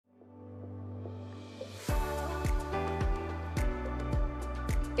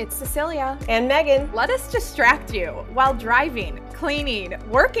It's Cecilia. And Megan. Let us distract you while driving, cleaning,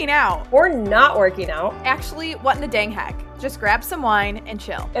 working out. Or not working out. Actually, what in the dang heck? Just grab some wine and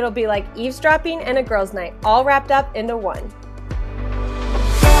chill. It'll be like eavesdropping and a girls' night, all wrapped up into one.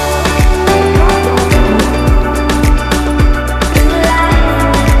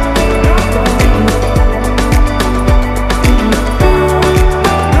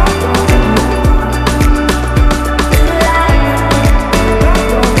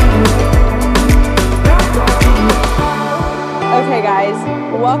 Okay guys,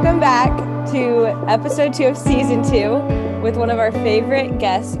 welcome back to episode 2 of season 2 with one of our favorite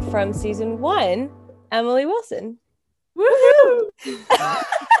guests from season 1, Emily Wilson. Woohoo!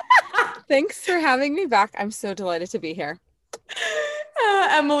 Thanks for having me back. I'm so delighted to be here.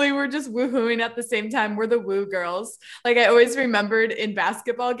 Emily, we're just woohooing at the same time. We're the woo girls. Like I always remembered in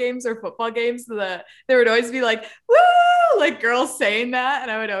basketball games or football games, there would always be like woo, like girls saying that,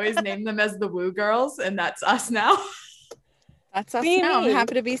 and I would always name them as the woo girls, and that's us now. That's us now. I'm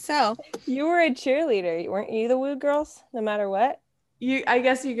happy to be so. You were a cheerleader, weren't you? The woo girls, no matter what. I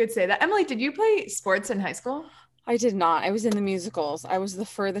guess you could say that. Emily, did you play sports in high school? I did not. I was in the musicals. I was the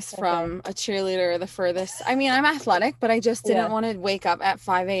furthest from a cheerleader, the furthest. I mean, I'm athletic, but I just didn't want to wake up at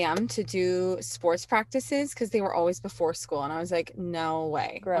 5 a.m. to do sports practices because they were always before school. And I was like, no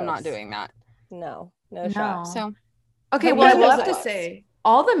way. Gross. I'm not doing that. No shot. So, okay. Well, I love to say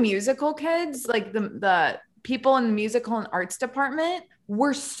all the musical kids, like the people in the musical and arts department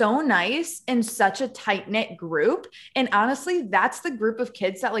were so nice and such a tight-knit group. And honestly, that's the group of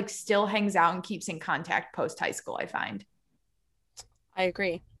kids that like still hangs out and keeps in contact post high school, I find. I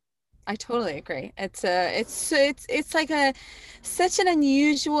agree. I totally agree. It's like such an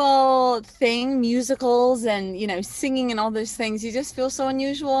unusual thing, musicals and, singing and all those things. You just feel so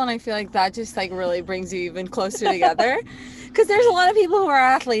unusual. And I feel like that just like really brings you even closer together. Because there's a lot of people who are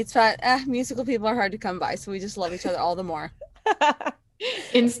athletes, but musical people are hard to come by. So we just love each other all the more.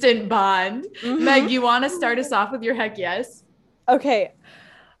 Instant bond. Mm-hmm. Meg, you want to start us off with your heck yes? Okay.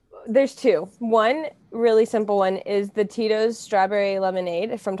 There's two. One really simple one is the Tito's strawberry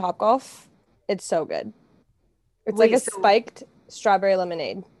lemonade from Topgolf. It's so good. It's like a spiked strawberry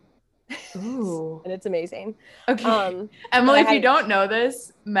lemonade. Ooh. And it's amazing. Okay. Emily, if you don't know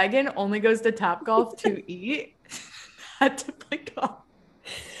this, Megan only goes to Topgolf to eat, not to play golf.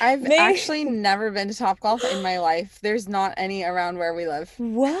 I've actually never been to Topgolf in my life. There's not any around where we live.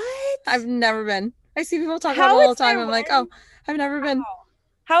 What? I've never been. I see people talk about it all the time. I'm like, oh, I've never been.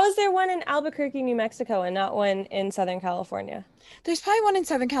 How is there one in Albuquerque, New Mexico, and not one in Southern California? There's probably one in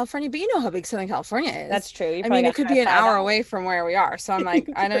Southern California, but you know how big Southern California is. That's true. I mean, it could be an hour away from where we are. So I'm like,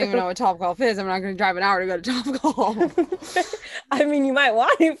 I don't even know what Topgolf is. I'm not going to drive an hour to go to Topgolf. I mean, you might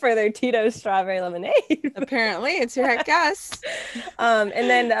want it for their Tito's strawberry lemonade. Apparently, it's your heck guess. And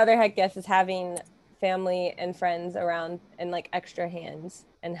then the other heck guess is having family and friends around and like extra hands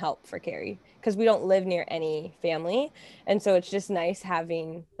and help for Carrie, because we don't live near any family, and so it's just nice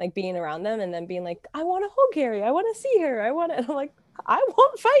having like being around them and then being like, I want to hold Carrie, I want to see her, and I'm like, I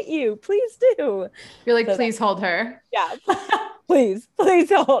won't fight you, please do. You're like, so please hold her. Yeah. please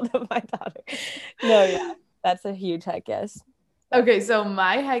hold my daughter. No, yeah, that's a huge heck yes. Okay, so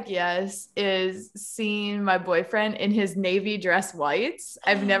my heck yes is seeing my boyfriend in his navy dress whites.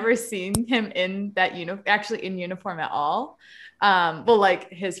 I've never seen him in that uniform at all. Well,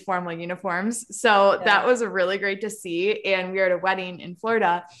 like his formal uniforms. So that was really great to see. And we were at a wedding in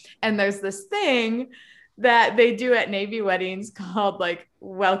Florida, and there's this thing that they do at Navy weddings called like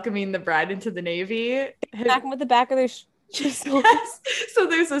welcoming the bride into the Navy. Back with the back of their yes. So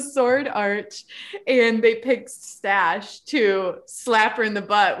there's a sword arch, and they picked Stash to slap her in the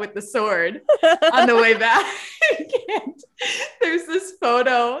butt with the sword on the way back. And there's this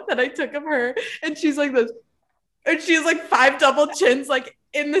photo that I took of her, and she's like this. And she's like 5 double chins, like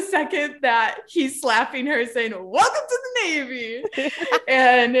in the second that he's slapping her, saying, "Welcome to the Navy."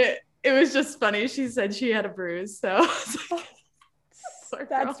 And it was just funny. She said she had a bruise. So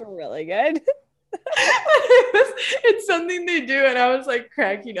that's really good. It's something they do. And I was like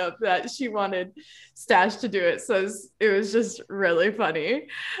cracking up that she wanted Stash to do it. So it was just really funny.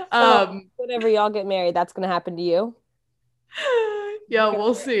 Whenever y'all get married, that's going to happen to you. Yeah,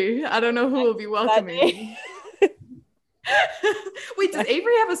 we'll see. I don't know who will be welcoming. Wait, does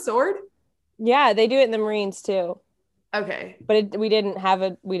Avery have a sword? Yeah, they do it in the Marines too. Okay, but we didn't have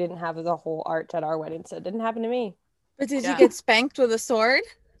the whole arch at our wedding, so it didn't happen to me. But did you get spanked with a sword?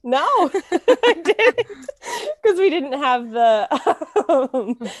 No, I didn't, because we didn't have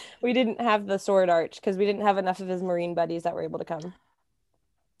the sword arch, because we didn't have enough of his Marine buddies that were able to come.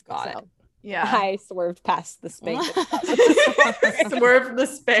 Got it. Yeah. I swerved past the spank. Swerve the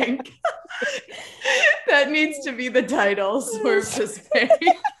spank. That needs to be the title. Swerve the spank.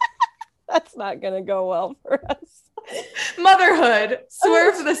 That's not gonna go well for us. Motherhood.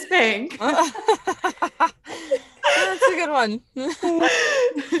 Swerve the spank. That's a good one.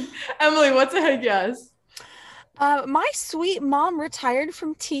 Emily, what's a heck yes? My sweet mom retired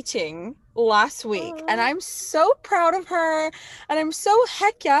from teaching last week, and I'm so proud of her, and I'm so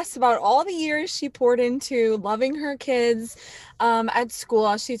heck yes about all the years she poured into loving her kids at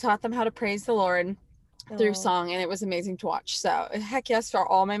school. She taught them how to praise the Lord through song, and it was amazing to watch. So heck yes for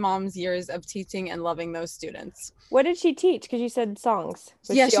all my mom's years of teaching and loving those students. What did she teach? Because you said songs.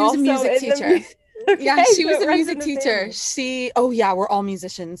 Yeah, she was a music teacher. Okay, Yeah, she so was it a runs music in the teacher. family. We're all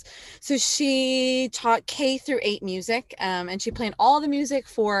musicians. So she taught K-8 music, and she played all the music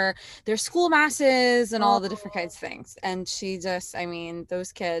for their school masses and all the different kinds of things. And she just, I mean,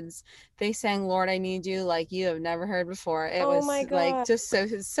 those kids, they sang "Lord, I Need You" like you have never heard before. It was my like God. just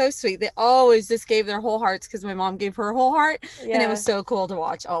so sweet. They always just gave their whole hearts because my mom gave her whole heart, and it was so cool to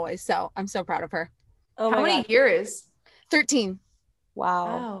watch always. So I'm so proud of her. Oh How my many God. years? 13.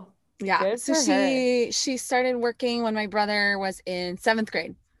 Wow. Yeah. Good So for her. she started working when my brother was in 7th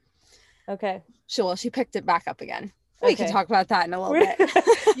grade. Okay. She picked it back up again. We can Okay. talk about that in a little bit.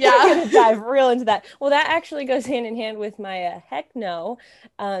 Yeah. We're gonna dive real into that. Well, that actually goes hand in hand with my heck no,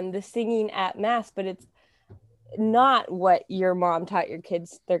 the singing at mass, but it's not what your mom taught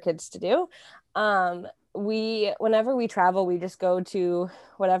their kids to do. Whenever we travel, we just go to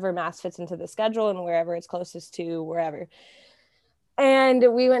whatever mass fits into the schedule and wherever it's closest to wherever.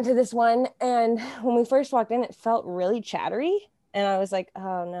 And we went to this one, and when we first walked in, it felt really chattery. And I was like,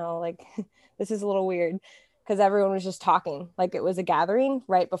 oh no, like this is a little weird, because everyone was just talking like it was a gathering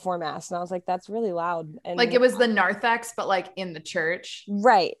right before mass. And I was like, that's really loud. And Like it was the narthex, but like in the church.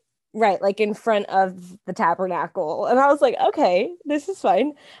 Right, like in front of the tabernacle. And I was like, okay, this is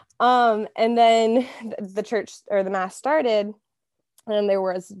fine. And then the church or the mass started, and there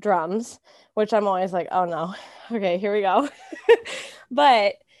was drums, which I'm always like, oh no, okay, here we go.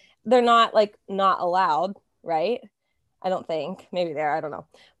 But they're not allowed, right? I don't think. Maybe they are, I don't know.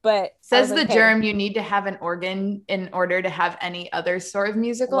 But says the germ, you need to have an organ in order to have any other sort of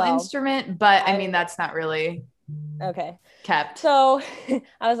musical instrument. But I mean, that's not really kept. So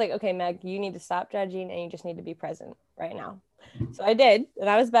I was like, okay, Meg, you need to stop judging and you just need to be present right now. So I did, and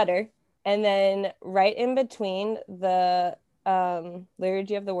I was better. And then right in between the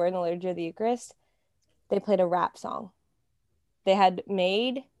Liturgy of the Word and the Liturgy of the Eucharist, they played a rap song. They had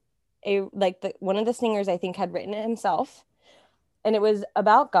made one of the singers, I think, had written it himself, and it was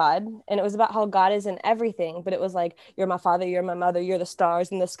about God, and it was about how God is in everything. But it was like, you're my father, you're my mother, you're the stars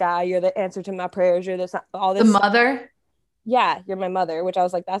in the sky, you're the answer to my prayers, you're this, all this. The mother. Yeah, you're my mother, which I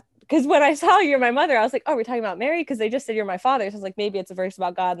was like, that's because when I saw you're my mother, I was like, oh, we're talking about Mary, because they just said you're my father. So I was like, maybe it's a verse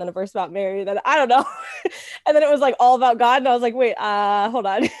about God and then a verse about Mary. Then I don't know. And then it was like all about God, and I was like, wait, hold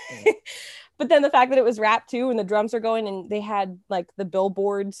on. But then the fact that it was rap too, and the drums are going, and they had like the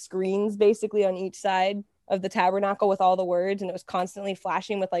billboard screens basically on each side of the tabernacle with all the words, and it was constantly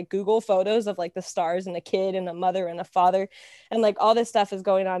flashing with like Google photos of like the stars and a kid and a mother and a father, and like all this stuff is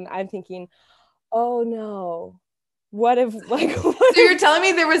going on. I'm thinking, oh no, what if like so you're telling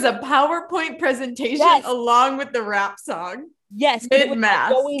me there was a PowerPoint presentation along with the rap song? Yes, it was like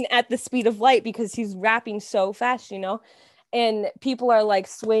going at the speed of light because he's rapping so fast, and people are like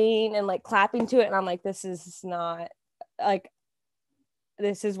swaying and like clapping to it, and I'm like, this is not like,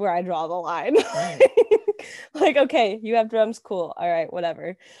 this is where I draw the line. Like, okay, you have drums, cool, all right,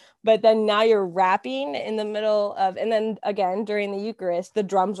 whatever. But then now you're rapping in the middle of, and then again during the Eucharist, the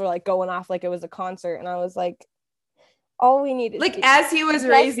drums were like going off like it was a concert, and I was like, all we need is like as he was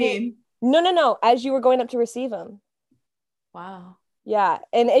raising. No, as you were going up to receive him. Wow. Yeah,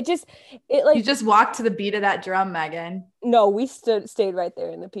 and it like, you just walked to the beat of that drum, Megan. No, we stayed right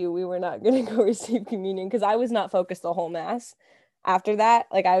there in the pew. We were not going to go receive communion because I was not focused the whole mass. After that,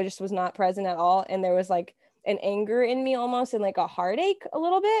 like I just was not present at all, and there was like an anger in me almost, and like a heartache a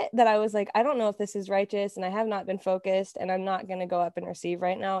little bit, that I was like, I don't know if this is righteous, and I have not been focused, and I'm not going to go up and receive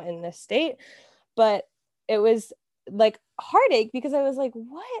right now in this state. But it was like heartache because I was like,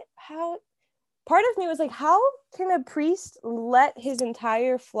 what? How? Part of me was like, how can a priest let his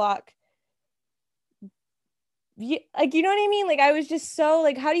entire flock, like, you know what I mean? Like, I was just so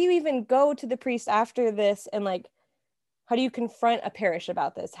like, how do you even go to the priest after this? And like, how do you confront a parish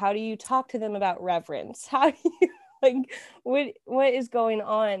about this? How do you talk to them about reverence? How do you, like, what is going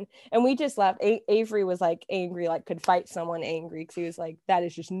on? And we just left. Avery was like angry, like could fight someone angry, because he was like, that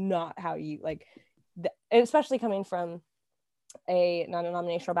is just not how you like, especially coming from a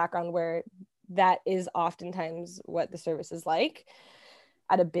non-denominational background where that is oftentimes what the service is like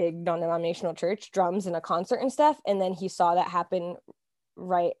at a big non-denominational church, drums and a concert and stuff. And then he saw that happen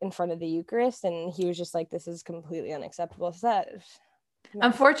right in front of the Eucharist, and he was just like, this is completely unacceptable. So that,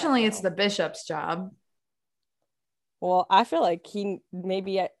 Unfortunately, it's the bishop's job. Well, I feel like he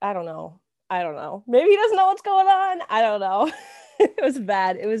maybe, I don't know. Maybe he doesn't know what's going on. I don't know. It was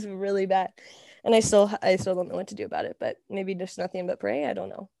bad. It was really bad. And I still don't know what to do about it, but maybe just nothing but pray. I don't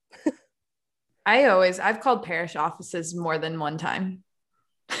know. I've called parish offices more than one time.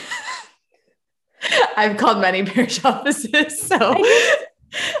 I've called many parish offices, so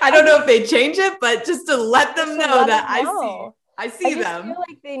I don't know if they change it, but just to let them know that I see them. I feel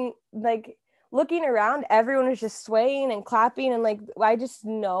like they like looking around, everyone is just swaying and clapping, and like I just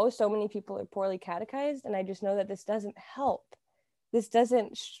know so many people are poorly catechized, and I just know that this doesn't help. This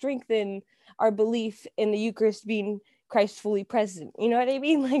doesn't strengthen our belief in the Eucharist being Christ fully present. You know what I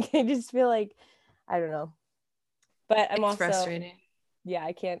mean? Like I just feel like I don't know, but I'm also frustrating. Yeah,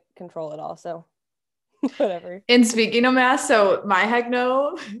 I can't control it all, so whatever. And speaking of mass, so my heck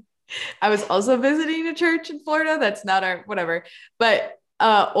no, I was also visiting a church in Florida. That's not our whatever, but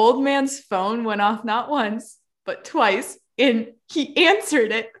old man's phone went off not once but twice, and he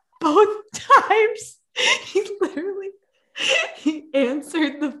answered it both times. He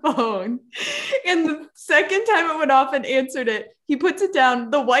answered the phone, and the second time it went off and answered it, he puts it down.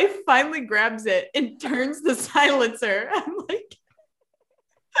 The wife finally grabs it and turns the silencer. I'm like,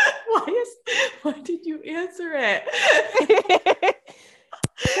 why did you answer it?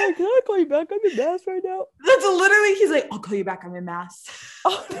 Can I call you back? I'm in mass right now. That's literally, he's like, I'll call you back, I'm in mass.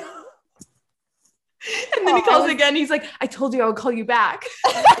 Oh no. And then he calls again. He's like, I told you I would call you back.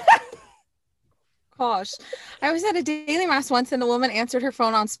 Gosh, I was at a daily mass once and the woman answered her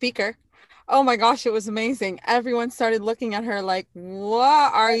phone on speaker. Oh my gosh, it was amazing. Everyone started looking at her like,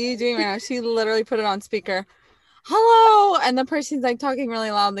 what are you doing right now? She literally put it on speaker. Hello. And the person's like talking really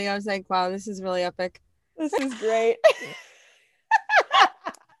loudly. I was like, wow, this is really epic. This is great.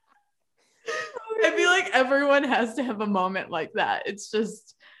 I feel like everyone has to have a moment like that. It's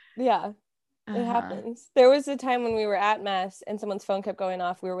just, yeah, it happens. There was a time when we were at mass and someone's phone kept going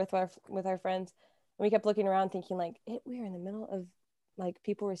off. We were with our friends, and we kept looking around thinking like, we're in the middle of like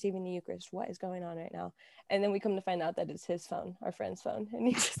people receiving the Eucharist. What is going on right now? And then we come to find out that it's his phone, our friend's phone, and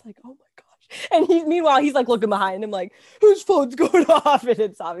he's just like, oh my gosh. And meanwhile he's like looking behind him like, whose phone's going off? And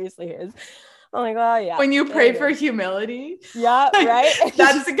it's obviously his. I'm like, oh yeah. When you pray for humility. Yeah, right.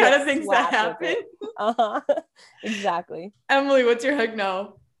 That's the kind of things that happen. Exactly. Emily, what's your hug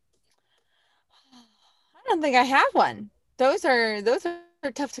no? I don't think I have one. Those are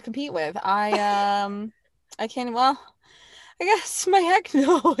tough to compete with. I can't. Well, I guess my heck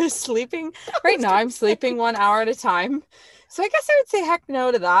no is sleeping. Right now I'm sleeping 1 hour at a time. So I guess I would say heck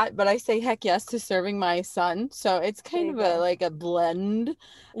no to that, but I say heck yes to serving my son. So it's kind of a blend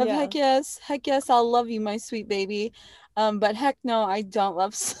of heck yes, I'll love you, my sweet baby. But heck no, I don't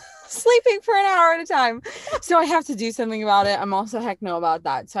love sleeping for an hour at a time. So I have to do something about it. I'm also heck no about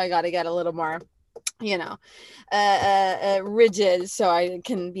that. So I got to get a little more, rigid so I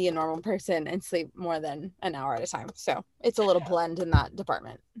can be a normal person and sleep more than an hour at a time. So it's a little blend in that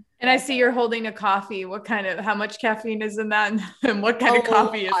department. And I see you're holding a coffee. How much caffeine is in that? And what kind of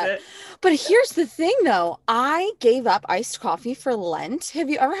coffee is it? But here's the thing though. I gave up iced coffee for Lent. Have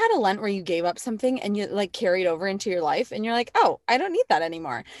you ever had a Lent where you gave up something and you like carried over into your life and you're like, oh, I don't need that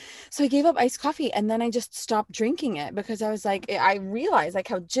anymore. So I gave up iced coffee and then I just stopped drinking it because I was like, I realized like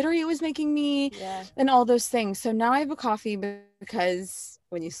how jittery it was making me and all those things. So now I have a coffee because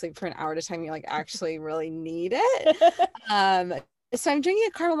when you sleep for an hour at a time, you like actually really need it. So I'm drinking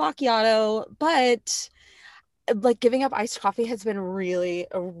a caramel macchiato, but like giving up iced coffee has been really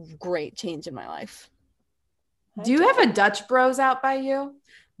a great change in my life. Do you have a Dutch Bros out by you?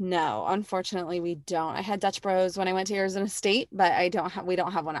 No, unfortunately we don't. I had Dutch Bros when I went to Arizona State, but we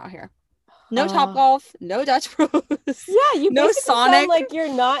don't have one out here. No Topgolf, no Dutch Bros. Yeah, you no Sonic. Sound like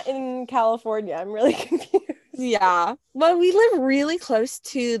you're not in California. I'm really confused. Yeah. Well, we live really close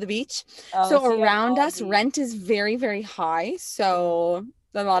to the beach. So around us, rent is very, very high. So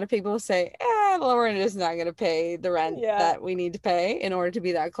a lot of people say, well, we're just not going to pay the rent that we need to pay in order to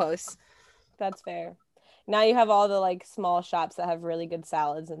be that close. That's fair. Now you have all the like small shops that have really good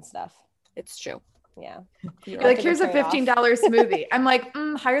salads and stuff. It's true. Yeah. You're like, here's a $15 smoothie. I'm like,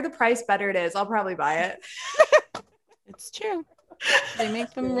 higher the price, better it is. I'll probably buy it. It's true. They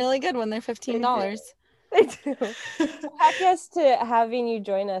make them really good when they're $15. They do. Heck yes to having you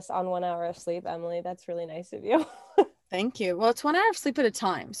join us on 1 hour of sleep, Emily. That's really nice of you. Thank you. Well, it's 1 hour of sleep at a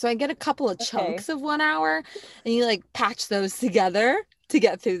time. So I get a couple of chunks of 1 hour and you like patch those together to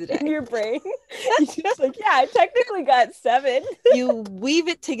get through the In day. your brain. You're just like, yeah, I technically got 7. You weave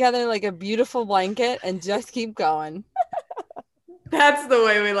it together like a beautiful blanket and just keep going. That's the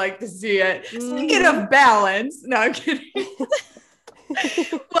way we like to see it. Speaking of balance, no, I'm kidding.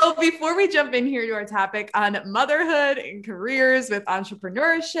 Well, before we jump in here to our topic on motherhood and careers with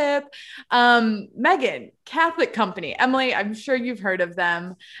entrepreneurship, Megan, Catholic company. Emily, I'm sure you've heard of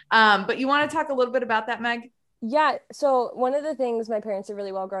them, but you want to talk a little bit about that, Meg? Yeah. So one of the things my parents did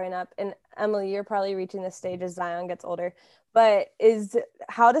really well growing up, and Emily, you're probably reaching this stage as Zion gets older, but is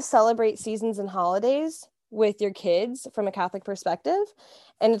how to celebrate seasons and holidays with your kids from a Catholic perspective.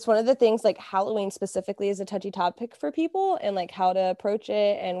 And it's one of the things, like Halloween specifically is a touchy topic for people, and like how to approach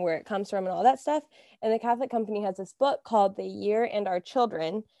it and where it comes from and all that stuff. And the Catholic company has this book called The Year and Our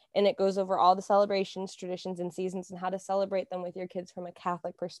Children, and it goes over all the celebrations, traditions, and seasons and how to celebrate them with your kids from a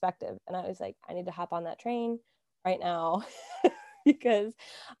Catholic perspective. And I was like, I need to hop on that train right now because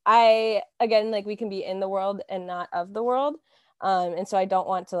again, like we can be in the world and not of the world. And so I don't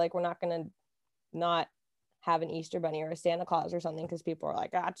want to, like, we're not going to not have an Easter bunny or a Santa Claus or something because people are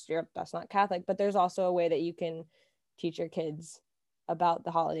like, that's not Catholic. But there's also a way that you can teach your kids about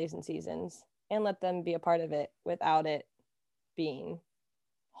the holidays and seasons and let them be a part of it without it being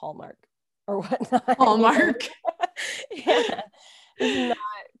Hallmark or whatnot. Hallmark. Yeah. It's not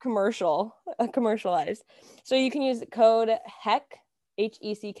commercialized. So you can use the code HECK,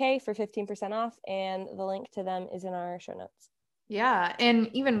 HECK, for 15% off, and the link to them is in our show notes. Yeah. And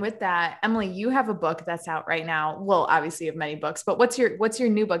even with that, Emily, you have a book that's out right now. Well, obviously you have many books, but what's your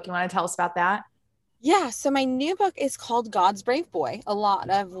new book? You want to tell us about that? Yeah, so my new book is called God's Brave Boy. A lot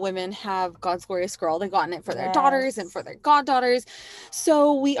of women have God's Glorious Girl. They've gotten it for their daughters and for their goddaughters.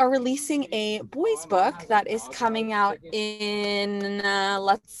 So we are releasing a boys book that is coming out in,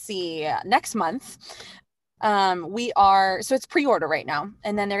 next month. So it's pre-order right now,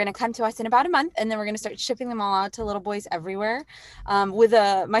 and then they're going to come to us in about a month, and then we're going to start shipping them all out to little boys everywhere. With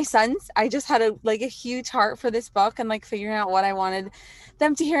my sons, I just had a huge heart for this book and like figuring out what I wanted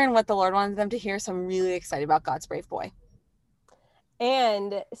them to hear and what the Lord wanted them to hear. So I'm really excited about God's Brave Boy.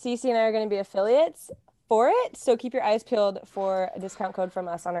 And Cece and I are going to be affiliates for it. So keep your eyes peeled for a discount code from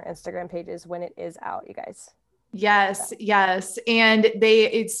us on our Instagram pages when it is out, you guys. Yes. And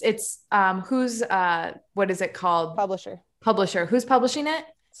it's who's what is it called? Publisher. Who's publishing it?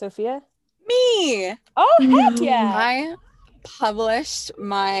 Sophia? Me. Oh, heck yeah. I published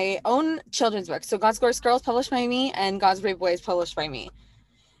my own children's book. So God's Glorious Girl is published by me, and God's Brave Boy is published by me.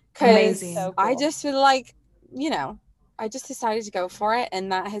 Amazing. So cool. I just feel like, I just decided to go for it,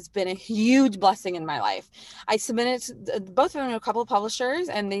 and that has been a huge blessing in my life. I submitted both of them to a couple of publishers,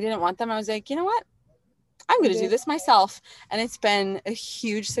 and they didn't want them. I was like, you know what? I'm going to do this myself. And it's been a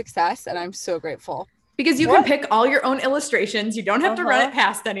huge success, and I'm so grateful. Because you can pick all your own illustrations. You don't have to run it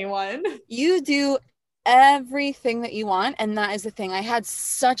past anyone. You do everything that you want. And that is the thing. I had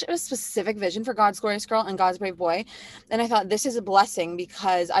such a specific vision for God's Glorious Girl and God's Brave Boy. And I thought this is a blessing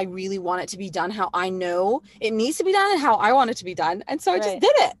because I really want it to be done how I know it needs to be done and how I want it to be done. And so I just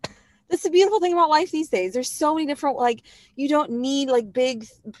did it. That's the beautiful thing about life these days. There's so many different, you don't need big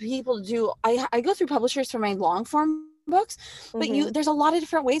people to do. I go through publishers for my long form books, but there's a lot of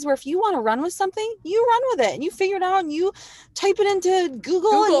different ways where if you want to run with something, you run with it and you figure it out and you type it into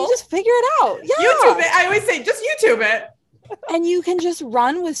Google and you just figure it out. Yeah. YouTube it. I always say, just YouTube it. And you can just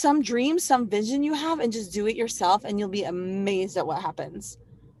run with some dream, some vision you have, and just do it yourself, and you'll be amazed at what happens.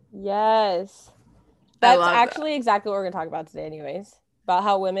 Yes. That's actually exactly what we're going to talk about today anyways. About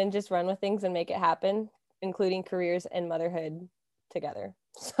how women just run with things and make it happen, including careers and motherhood together.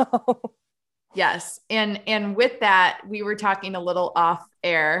 So yes. And with that, we were talking a little off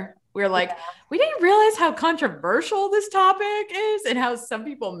air. We were like, we didn't realize how controversial this topic is and how some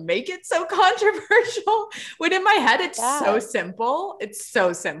people make it so controversial. When in my head, it's so simple. It's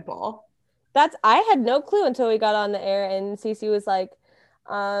so simple. I had no clue until we got on the air and Cece was like,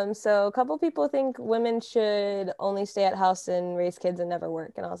 so a couple people think women should only stay at house and raise kids and never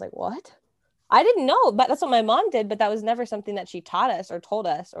work. And I was like, what? I didn't know, but that's what my mom did. But that was never something that she taught us or told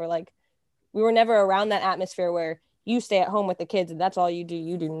us, or we were never around that atmosphere where you stay at home with the kids and that's all you do.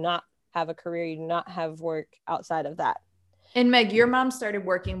 You do not have a career. You do not have work outside of that. And Meg, your mom started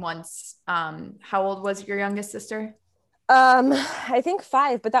working once. How old was your youngest sister? I think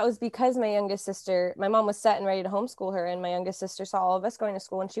 5, but that was because my mom was set and ready to homeschool her, and my youngest sister saw all of us going to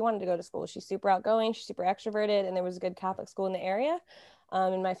school and she wanted to go to school. She's super outgoing, she's super extroverted, and there was a good Catholic school in the area.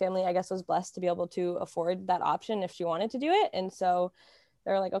 And my family, I guess, was blessed to be able to afford that option if she wanted to do it. And so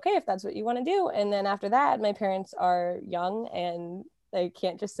they're like, okay, if that's what you want to do. And then after that, my parents are young and they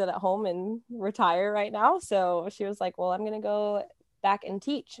can't just sit at home and retire right now. So she was like, well, I'm going to go back and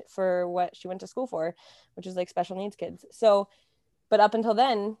teach for what she went to school for, which is like special needs kids. So, but up until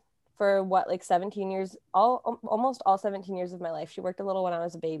then, for what, like 17 years, almost all 17 years of my life, she worked a little when I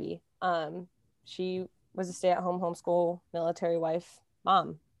was a baby. She was a stay-at-home homeschool military wife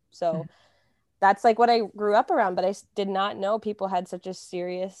mom. So that's like what I grew up around, but I did not know people had such a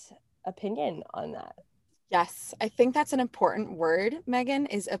serious opinion on that. Yes, I think that's an important word, Megan,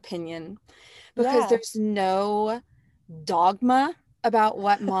 is opinion, because there's no dogma about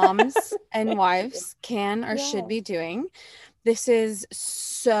what moms and wives can or should be doing. This is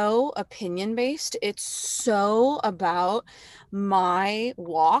so opinion based. It's so about my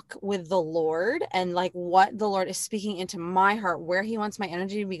walk with the Lord and like what the Lord is speaking into my heart, where he wants my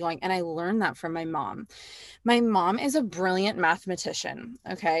energy to be going. And I learned that from my mom. My mom is a brilliant mathematician.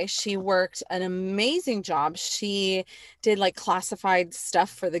 Okay. She worked an amazing job. She did like classified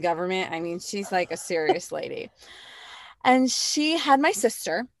stuff for the government. I mean, she's like a serious lady. And she had my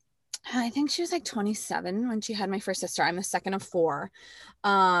sister. I think she was like 27 when she had my first sister. I'm the second of four.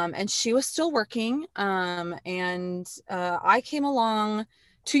 And she was still working. I came along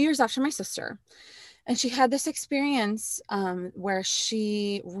 2 years after my sister. And she had this experience where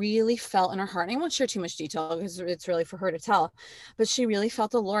she really felt in her heart, and I won't share too much detail because it's really for her to tell, but she really felt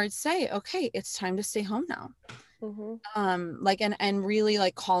the Lord say, okay, it's time to stay home now. And really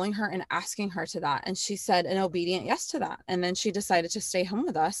like calling her and asking her to that. And she said an obedient yes to that. And then she decided to stay home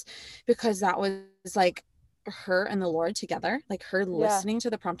with us because that was like her and the Lord together, like her listening to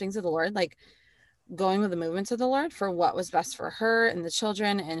the promptings of the Lord, like going with the movements of the Lord for what was best for her and the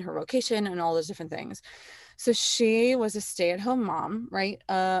children and her vocation and all those different things. So she was a stay-at-home mom, right?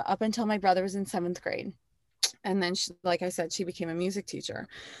 Up until my brother was in 7th grade. And then she, like I said, she became a music teacher.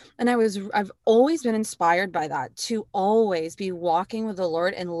 And I've always been inspired by that, to always be walking with the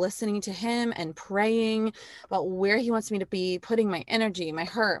Lord and listening to him and praying about where he wants me to be, putting my energy, my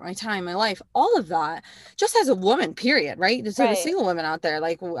heart, my time, my life, all of that, just as a woman, period, right? So the single women out there,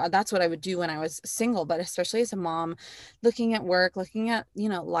 like that's what I would do when I was single, but especially as a mom, looking at work, looking at,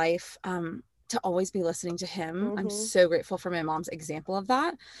 life, to always be listening to him. I'm so grateful for my mom's example of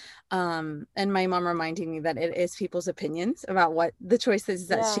that. And my mom reminding me that it is people's opinions about what the choices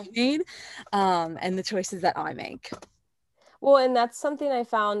that she made, and the choices that I make. Well, and that's something I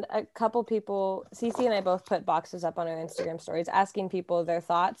found a couple people, Cece and I both put boxes up on our Instagram stories asking people their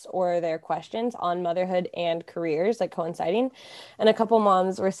thoughts or their questions on motherhood and careers, like coinciding. And a couple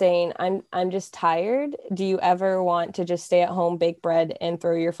moms were saying, I'm just tired. Do you ever want to just stay at home, bake bread, and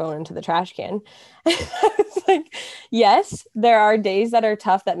throw your phone into the trash can? It's like, yes, there are days that are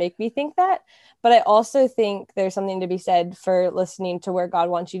tough that make me think that. But I also think there's something to be said for listening to where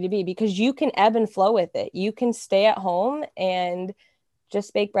God wants you to be, because you can ebb and flow with it. You can stay at home and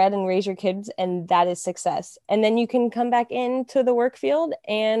just bake bread and raise your kids, and that is success. And then you can come back into the work field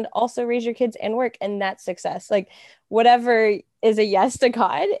and also raise your kids and work, and that's success. Like whatever is a yes to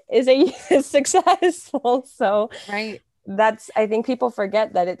God is successful. So I think people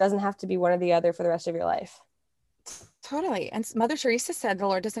forget that it doesn't have to be one or the other for the rest of your life. Totally. And Mother Teresa said the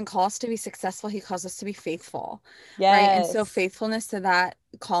Lord doesn't call us to be successful. He calls us to be faithful. Yes. Right. And so faithfulness to that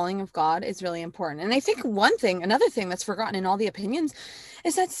calling of God is really important. And I think another thing that's forgotten in all the opinions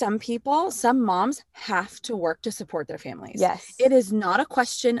is that some moms have to work to support their families. Yes. It is not a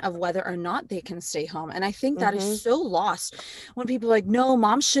question of whether or not they can stay home. And I think that is so lost when people are like, no,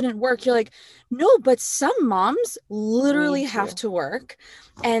 moms shouldn't work. You're like, no, but some moms literally have to work.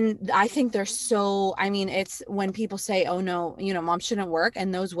 And I think it's when people say, oh no, mom shouldn't work,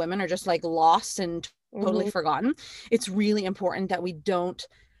 and those women are just like lost and totally forgotten. It's really important that we don't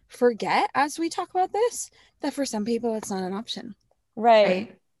forget as we talk about this, that for some people it's not an option.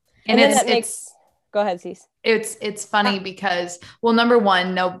 Right. And then that makes, go ahead, Cece. It's funny because, well, number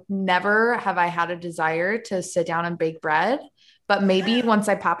one, no, never have I had a desire to sit down and bake bread. But maybe once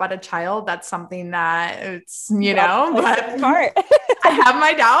I pop out a child, that's something that it's, but I have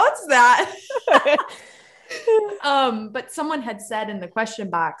my doubts that, but someone had said in the question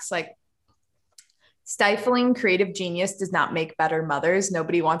box, like, stifling creative genius does not make better mothers.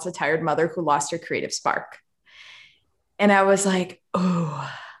 Nobody wants a tired mother who lost her creative spark. And I was like,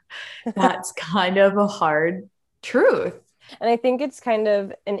 oh, that's kind of a hard truth. And I think it's kind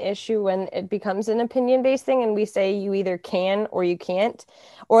of an issue when it becomes an opinion-based thing and we say you either can or you can't.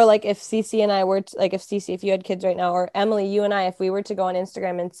 Or like if Cece and I were to, like if Cece, if you had kids right now, or Emily, you and I, if we were to go on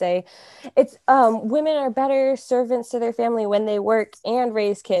Instagram and say it's women are better servants to their family when they work and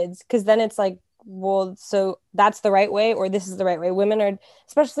raise kids, because then it's like well, so that's the right way, or this is the right way. Women are,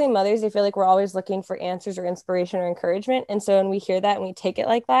 especially mothers, they feel like we're always looking for answers or inspiration or encouragement. And so when we hear that and we take it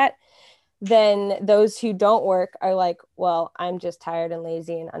like that, then those who don't work are like, well, I'm just tired and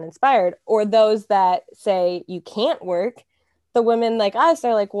lazy and uninspired. Or those that say you can't work, the women like us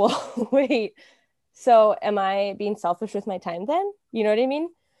are like, well, wait, so am I being selfish with my time then? You know what I mean?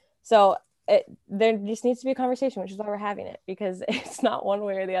 So there just needs to be a conversation, which is why we're having it, because it's not one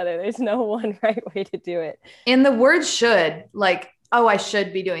way or the other. There's no one right way to do it. And the word should, like, oh, I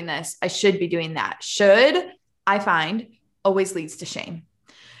should be doing this, I should be doing that. Should, I find, always leads to shame.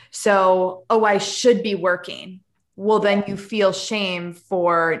 So, oh, I should be working. Well, then you feel shame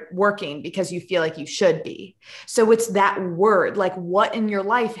for working because you feel like you should be. So it's that word, like what in your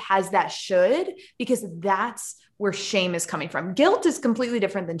life has that should, because that's where shame is coming from. Guilt is completely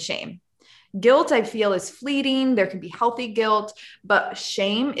different than shame. Guilt, I feel, is fleeting. There can be healthy guilt, but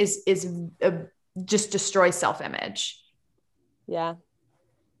shame is just destroys self-image. Yeah.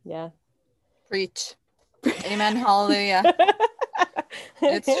 Yeah. Preach. Amen. Hallelujah.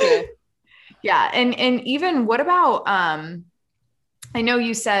 It's true. Yeah. And even what about, I know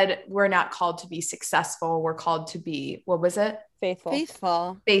you said we're not called to be successful. We're called to be, what was it?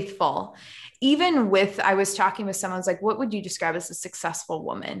 Faithful. Even with, I was talking with someone, I was like, what would you describe as a successful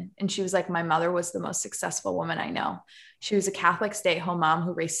woman? And she was like, my mother was the most successful woman I know. She was a Catholic stay-at-home mom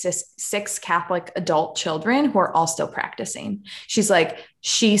who raised six Catholic adult children who are all still practicing. She's like,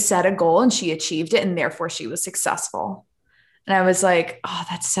 she set a goal and she achieved it, and therefore she was successful. And I was like, oh,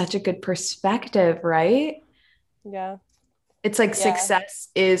 that's such a good perspective, right? Yeah. It's like success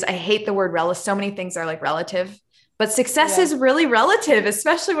is, I hate the word relative. So many things are like relative, but success is really relative,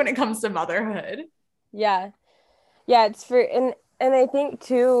 especially when it comes to motherhood. Yeah. Yeah. It's for, and I think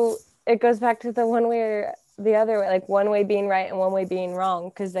too, it goes back to the one way or the other way, like one way being right and one way being wrong.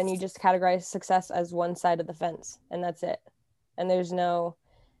 Because then you just categorize success as one side of the fence and that's it. And there's no,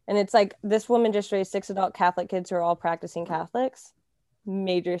 and it's like, this woman just raised 6 adult Catholic kids who are all practicing Catholics.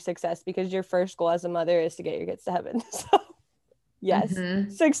 Major success, because your first goal as a mother is to get your kids to heaven. So yes,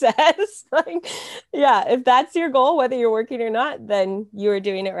 success. Like, yeah, if that's your goal, whether you're working or not, then you are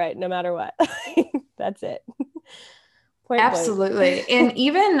doing it right, no matter what. That's it. Absolutely. And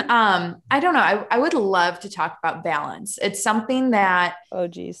even, I don't know, I would love to talk about balance. It's something that, oh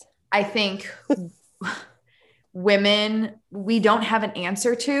geez, I think women, we don't have an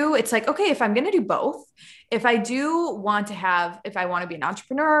answer to. It's like, okay, if I'm going to do both, if I do want to have, if I want to be an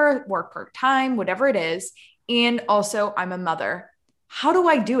entrepreneur, work part-time, whatever it is, and also I'm a mother, how do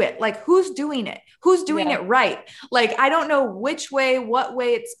I do it? Like, who's doing it? Who's doing it right? Like, I don't know which way, what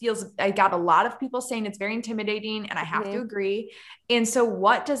way it feels. I got a lot of people saying it's very intimidating, and I have to agree. And so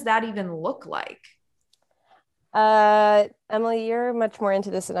what does that even look like? Emily, you're much more into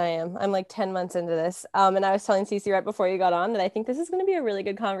this than I am. I'm like 10 months into this. And I was telling Cece right before you got on that I think this is going to be a really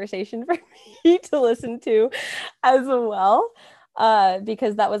good conversation for me to listen to as well.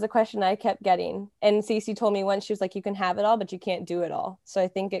 Because that was a question I kept getting. And Cece told me once, she was like, you can have it all, but you can't do it all. So I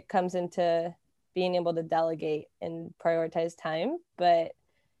think it comes into being able to delegate and prioritize time, but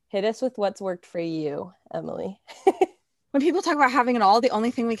hit us with what's worked for you, Emily. When people talk about having it all, the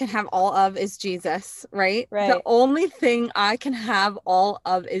only thing we can have all of is Jesus, right? Right. The only thing I can have all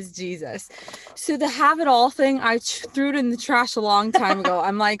of is Jesus. So the have it all thing, I threw it in the trash a long time ago.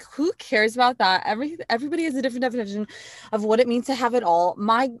 I'm like, who cares about that? Everybody has a different definition of what it means to have it all.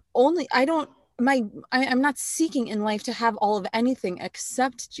 I'm not seeking in life to have all of anything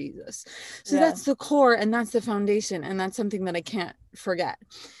except Jesus. So that's the core, and that's the foundation. And that's something that I can't forget.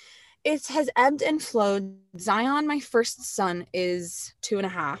 It has ebbed and flowed. Zion, my first son, is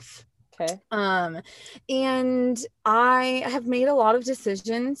 2.5. Okay. And I have made a lot of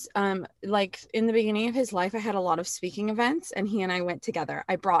decisions. Like in the beginning of his life, I had a lot of speaking events, and he and I went together.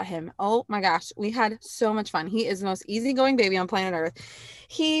 I brought him. Oh my gosh, we had so much fun. He is the most easygoing baby on planet Earth.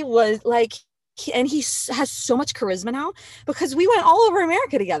 He was like, and he has so much charisma now because we went all over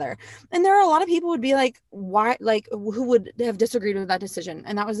America together. And there are a lot of people would be like, why, like who would have disagreed with that decision.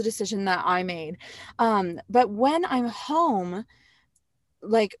 And that was a decision that I made. But when I'm home,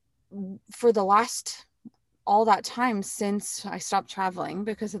 like for the last, all that time since I stopped traveling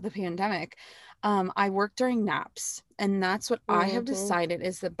because of the pandemic, I work during naps, and that's what I have decided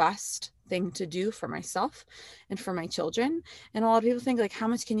is the best thing to do for myself and for my children. And a lot of people think like, how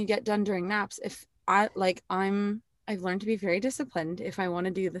much can you get done during naps? If I've learned to be very disciplined if I want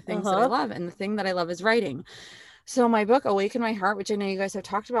to do the things that I love, and the thing that I love is writing. So my book, Awaken My Heart, which I know you guys have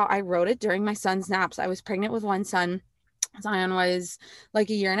talked about, I wrote it during my son's naps. I was pregnant with one son. Zion was like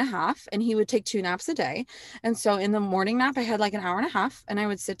a year and a half, and he would take 2 naps a day. And so in the morning nap, I had like an hour and a half, and I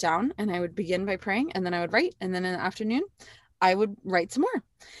would sit down and I would begin by praying, and then I would write. And then in the afternoon, I would write some more.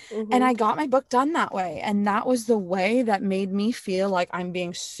 And I got my book done that way. And that was the way that made me feel like I'm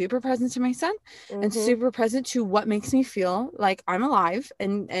being super present to my son and super present to what makes me feel like I'm alive.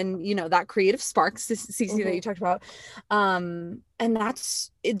 And you know, that creative sparks, Cece, that you talked about. And that's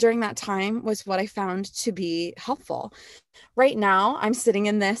during that time was what I found to be helpful. Right now, I'm sitting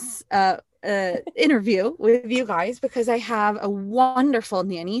in this interview with you guys because I have a wonderful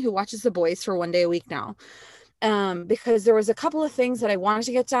nanny who watches the boys for 1 day a week now. Because there was a couple of things that I wanted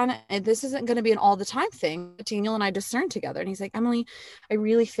to get done, and this isn't going to be an all the time thing. Daniel and I discerned together, and he's like, Emily, I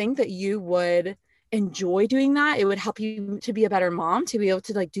really think that you would enjoy doing that. It would help you to be a better mom, to be able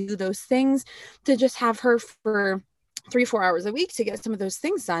to like do those things, to just have her for 3-4 hours a week to get some of those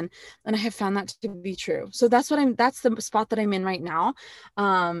things done. And I have found that to be true. So that's the spot that I'm in right now.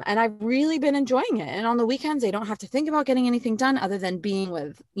 And I've really been enjoying it. And on the weekends, I don't have to think about getting anything done other than being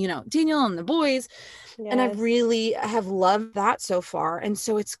with, you know, Daniel and the boys. Yes. And I've really have loved that so far. And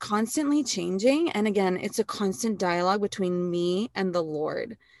so it's constantly changing. And again, it's a constant dialogue between me and the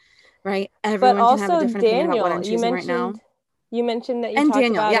Lord, right? Everyone but also can have a different Daniel, opinion about what I'm choosing right now. You mentioned that you and talked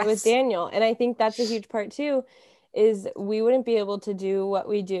Daniel, about yes. it with Daniel. And I think that's a huge part too, is we wouldn't be able to do what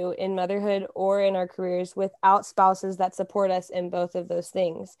we do in motherhood or in our careers without spouses that support us in both of those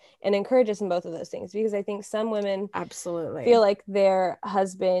things and encourage us in both of those things. Because I think some women absolutely feel like their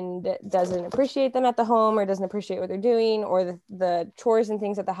husband doesn't appreciate them at the home or doesn't appreciate what they're doing, or the chores and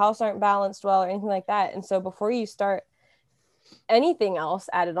things at the house aren't balanced well or anything like that. And so before you start anything else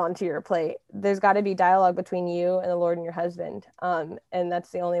added onto your plate, there's got to be dialogue between you and the Lord and your husband. And that's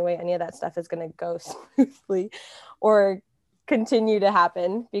the only way any of that stuff is going to go smoothly or continue to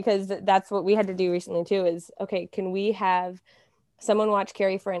happen, because that's what we had to do recently too, is, okay, can we have someone watch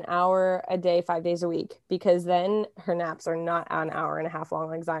Carrie for an hour a day, 5 days a week? Because then her naps are not an hour and a half long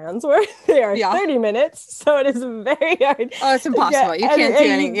like Zion's, where they are 30 minutes. So it is very hard. Oh, it's impossible. You can't do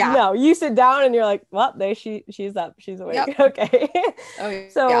anything. Yeah. No, you sit down and you're like, well, there she's up. She's awake. Yep. Okay.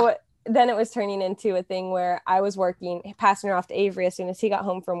 So then it was turning into a thing where I was working, passing her off to Avery as soon as he got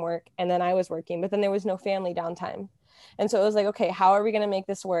home from work. And then I was working, but then there was no family downtime. And so it was like, okay, how are we going to make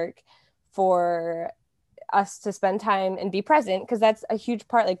this work for us to spend time and be present? Because that's a huge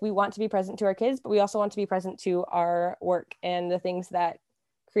part. Like, we want to be present to our kids, but we also want to be present to our work and the things that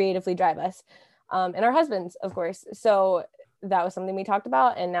creatively drive us, and our husbands, of course. So that was something we talked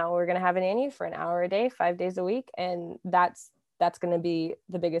about. And now we're going to have a nanny for an hour a day, 5 days a week. And that's going to be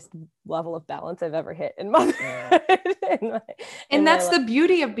the biggest level of balance I've ever hit in motherhood. And that's the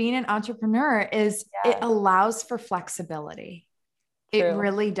beauty of being an entrepreneur, is it allows for flexibility. True. It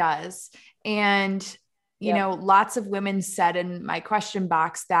really does. And you know, lots of women said in my question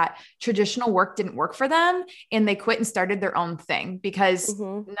box that traditional work didn't work for them, and they quit and started their own thing because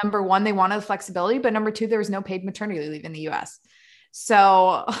number one, they wanted the flexibility, but number two, there was no paid maternity leave in the US.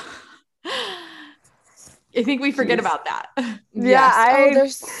 So I think we forget about that. Yes.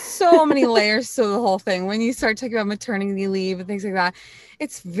 There's so many layers to the whole thing. When you start talking about maternity leave and things like that,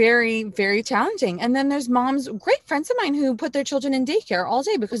 it's very, very challenging. And then there's moms, great friends of mine, who put their children in daycare all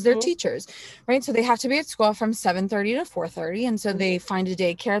day because they're teachers, right? So they have to be at school from 7:30 to 4:30. And so they find a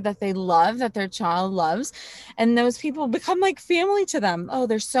daycare that they love, that their child loves. And those people become like family to them. Oh,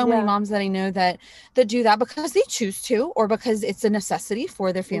 there's so many moms that I know that do that because they choose to, or because it's a necessity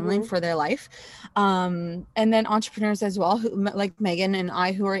for their family and for their life. And then entrepreneurs as well, who, like Megan and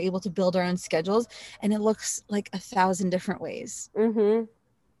I, who are able to build our own schedules, and it looks like 1,000 different ways.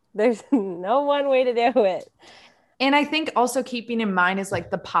 There's no one way to do it. And I think also keeping in mind is like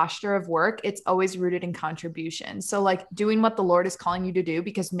the posture of work. It's always rooted in contribution. So like doing what the Lord is calling you to do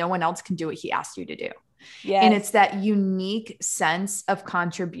because no one else can do what he asked you to do. Yes. And it's that unique sense of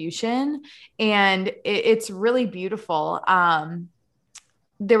contribution. And it's really beautiful.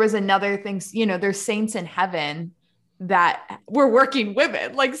 There was another thing, you know, there's saints in heaven that were working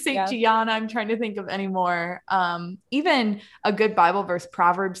women, like Saint Gianna. I'm trying to think of any more. Even a good Bible verse,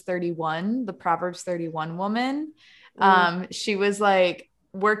 Proverbs 31, the Proverbs 31 woman. She was like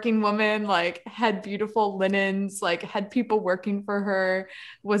working woman, like had beautiful linens, like had people working for her,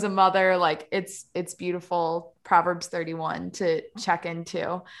 was a mother. Like it's beautiful. Proverbs 31 to check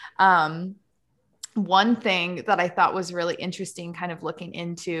into. One thing that I thought was really interesting, kind of looking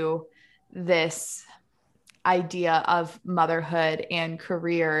into this idea of motherhood and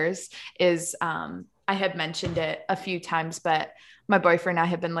careers, is I had mentioned it a few times, but my boyfriend and I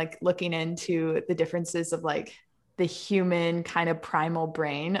have been like looking into the differences of like the human kind of primal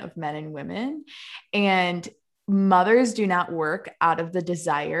brain of men and women. And mothers do not work out of the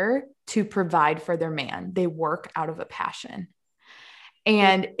desire to provide for their man. They work out of a passion.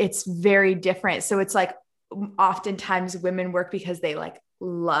 And it's very different. So it's like oftentimes women work because they like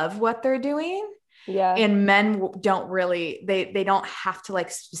love what they're doing. Yeah. And men don't really, they don't have to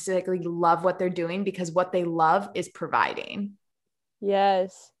like specifically love what they're doing, because what they love is providing.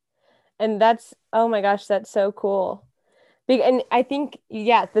 Yes. And that's, oh my gosh, that's so cool. And I think,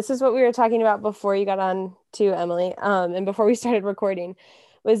 yeah, this is what we were talking about before you got on to Emily, and before we started recording,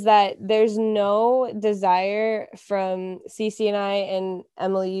 was that there's no desire from Cece and I, and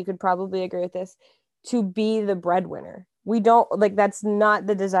Emily, you could probably agree with this, to be the breadwinner. We don't, like, that's not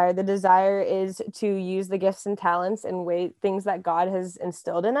the desire. The desire is to use the gifts and talents and things that God has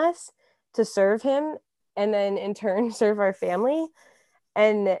instilled in us to serve him, and then in turn serve our family.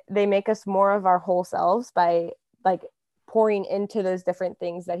 And they make us more of our whole selves by like pouring into those different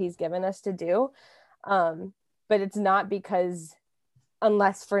things that he's given us to do. But it's not because,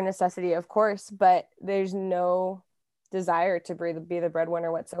 unless for necessity, of course, but there's no desire to be the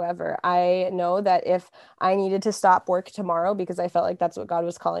breadwinner whatsoever. I know that if I needed to stop work tomorrow because I felt like that's what God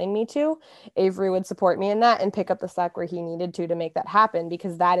was calling me to, Avery would support me in that and pick up the slack where he needed to make that happen,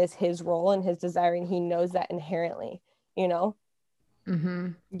 because that is his role and his desire, and he knows that inherently, you know?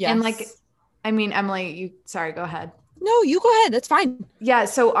 Mm-hmm. Yes. And like, I mean, Emily, sorry, go ahead. No, you go ahead. That's fine. Yeah.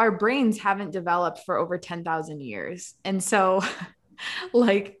 So our brains haven't developed for over 10,000 years. And so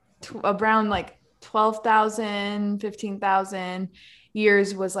like around like 12,000, 15,000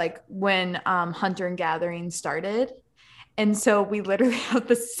 years was like when hunter and gathering started. And so we literally have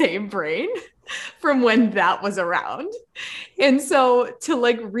the same brain from when that was around. And so to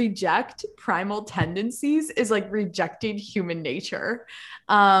like reject primal tendencies is like rejecting human nature.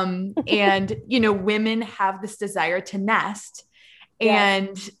 And, you know, women have this desire to nest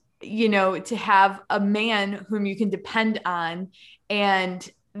and, you know, to have a man whom you can depend on. And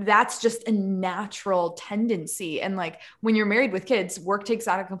that's just a natural tendency. And like when you're married with kids, work takes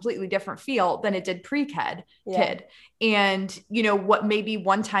on a completely different feel than it did pre-kid kid. And, you know, what maybe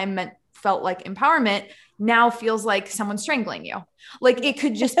one time felt like empowerment now feels like someone strangling you. Like it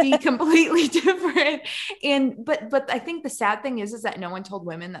could just be completely different. And, but I think the sad thing is that no one told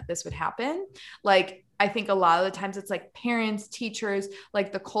women that this would happen. Like, I think a lot of the times it's like parents, teachers,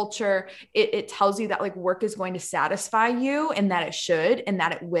 like the culture, it tells you that like work is going to satisfy you, and that it should, and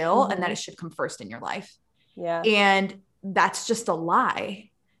that it will, and that it should come first in your life. Yeah. And that's just a lie.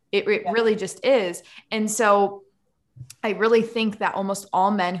 It really just is. And so I really think that almost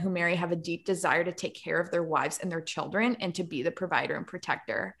all men who marry have a deep desire to take care of their wives and their children and to be the provider and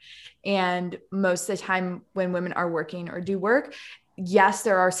protector. And most of the time when women are working or do work, yes,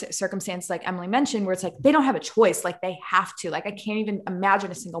 there are circumstances like Emily mentioned where it's like, they don't have a choice. Like they have to, like, I can't even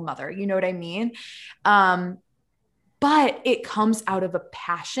imagine a single mother, you know what I mean? But it comes out of a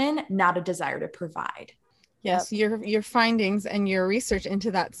passion, not a desire to provide. Yes. Your findings and your research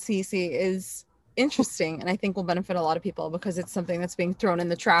into that, Cece, is interesting, and I think will benefit a lot of people, because it's something that's being thrown in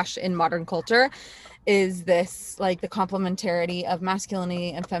the trash in modern culture, is this like the complementarity of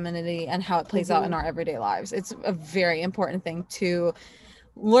masculinity and femininity and how it plays out in our everyday lives. It's a very important thing to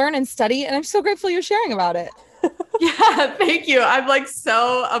learn and study, and I'm so grateful you're sharing about it. Yeah, thank you. I'm like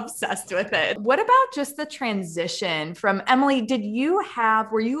so obsessed with it. What about just the transition from Emily?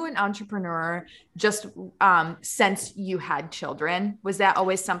 Were you an entrepreneur just since you had children? Was that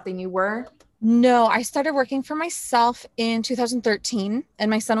always something you were? No, I started working for myself in 2013, and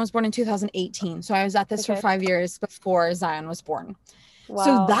my son was born in 2018. So I was at this for 5 years before Zion was born. Wow.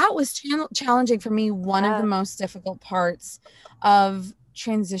 So that was challenging for me. One of the most difficult parts of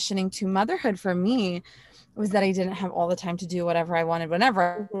transitioning to motherhood for me was that I didn't have all the time to do whatever I wanted,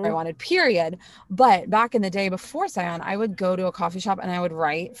 whenever I wanted, period. But back in the day before Zion, I would go to a coffee shop and I would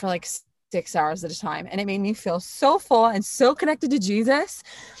write for like 6 hours at a time. And it made me feel so full and so connected to Jesus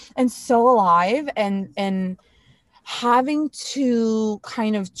and so alive, and having to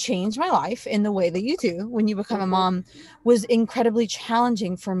kind of change my life in the way that you do when you become a mom was incredibly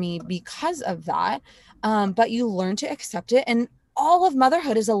challenging for me because of that. But you learn to accept it. And all of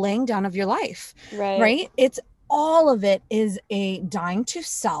motherhood is a laying down of your life, right? It's all of it is a dying to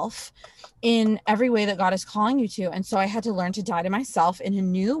self in every way that God is calling you to. And so I had to learn to die to myself in a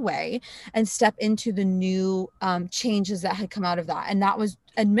new way and step into the new changes that had come out of that. And that was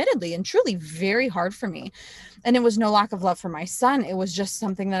admittedly and truly very hard for me. And it was no lack of love for my son. It was just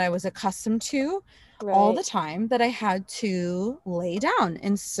something that I was accustomed to all the time that I had to lay down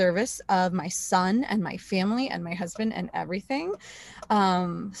in service of my son and my family and my husband and everything.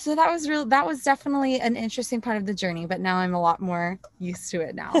 So that was definitely an interesting part of the journey, but now I'm a lot more used to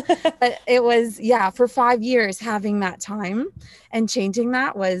it now. But it was, for 5 years, having that time and changing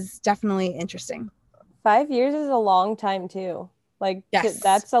that was definitely interesting. 5 years is a long time too. Like, yes.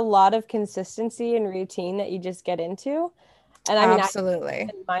 That's a lot of consistency and routine that you just get into. And I mean, absolutely.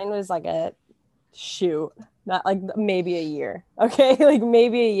 Mine was like not like maybe a year. Okay. Like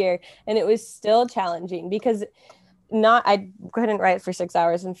maybe a year. And it was still challenging because I couldn't write for 6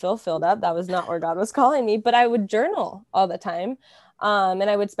 hours and feel filled up. That was not where God was calling me, but I would journal all the time. And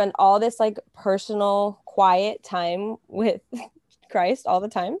I would spend all this like personal, quiet time with Christ all the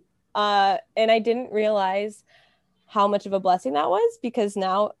time. And I didn't realize how much of a blessing that was, because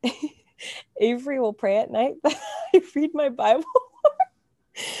now Avery will pray at night that I read my Bible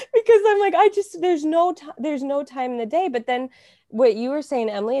because I'm like, there's no time in the day. But then what you were saying,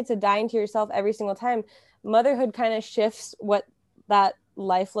 Emily, it's a dying to yourself every single time. Motherhood kind of shifts what that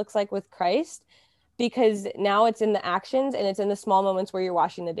life looks like with Christ, because now it's in the actions and it's in the small moments where you're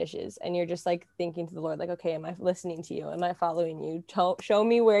washing the dishes and you're just like thinking to the Lord, like, okay, am I listening to you? Am I following you? Show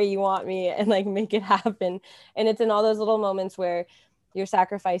me where you want me and like make it happen. And it's in all those little moments where you're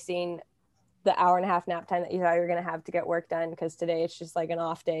sacrificing the hour and a half nap time that you thought you were going to have to get work done because today it's just like an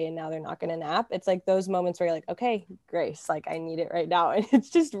off day and now they're not going to nap. It's like those moments where you're like, okay, grace, like I need it right now. And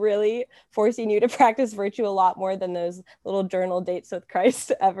it's just really forcing you to practice virtue a lot more than those little journal dates with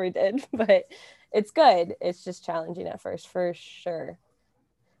Christ ever did. But it's good. It's just challenging at first, for sure.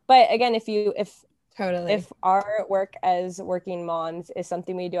 But again, if our work as working moms is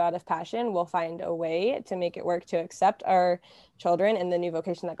something we do out of passion, we'll find a way to make it work to accept our children and the new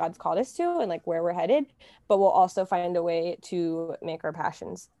vocation that God's called us to and like where we're headed. But we'll also find a way to make our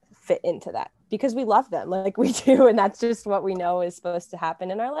passions fit into that because we love them like we do. And that's just what we know is supposed to happen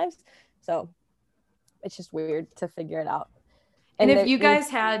in our lives. So it's just weird to figure it out. And if you guys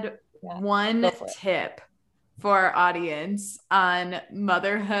had one tip for our audience on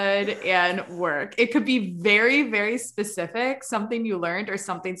motherhood and work, it could be very, very specific, something you learned or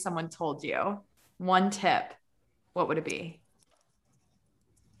something someone told you. One tip, what would it be?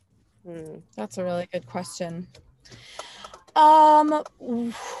 That's a really good question. I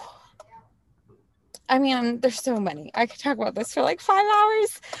mean, there's so many. I could talk about this for like 5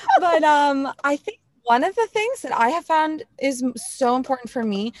 hours, but I think one of the things that I have found is so important for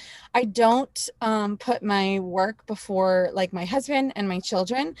me, I don't put my work before like my husband and my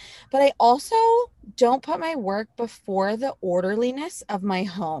children, but I also don't put my work before the orderliness of my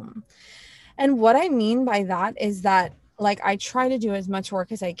home. And what I mean by that is that like I try to do as much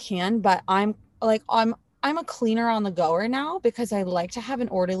work as I can, but I'm a cleaner on the goer now because I like to have an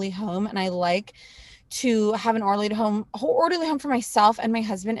orderly home and I like to have an orderly home for myself and my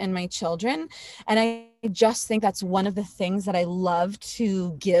husband and my children. And I just think that's one of the things that I love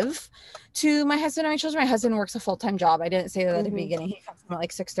to give to my husband and my children. My husband works a full-time job. I didn't say that at the beginning. He comes home at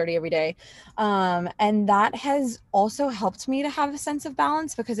like 6:30 every day. And that has also helped me to have a sense of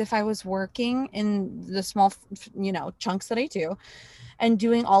balance because if I was working in the small, chunks that I do and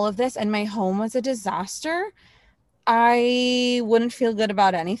doing all of this and my home was a disaster, I wouldn't feel good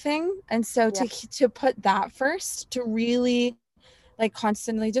about anything. And so to put that first, to really like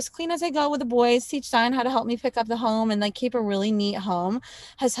constantly just clean as I go with the boys, teach Zion how to help me pick up the home and like keep a really neat home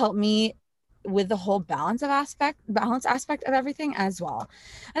has helped me with the whole balance aspect of everything as well.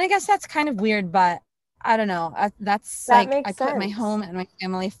 And I guess that's kind of weird, but I don't know. That I put my home and my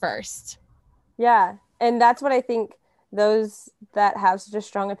family first. Yeah. And that's what I think those that have such a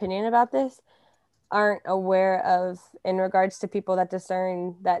strong opinion about this aren't aware of in regards to people that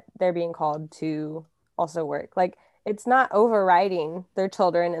discern that they're being called to also work. Like it's not overriding their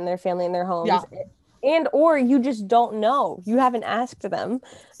children and their family and their homes. Yeah. And or you just don't know. You haven't asked them.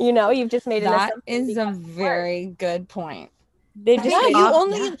 You've just made that is a very good point. They just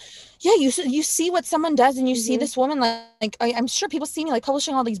you see what someone does and you see this woman like I'm sure people see me like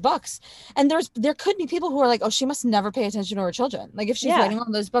publishing all these books and there could be people who are like, oh, she must never pay attention to her children. Like if she's writing all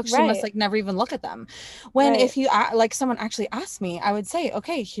those books, she must like never even look at them. When if you like someone actually asked me, I would say,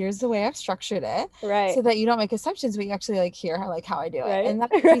 okay, here's the way I've structured it, so that you don't make assumptions, but you actually like hear how I do it. And that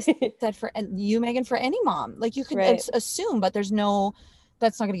could be said for you, Megan, for any mom. Like you could assume, but that's not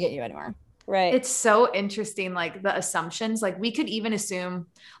going to get you anywhere. Right. It's so interesting. Like the assumptions, like we could even assume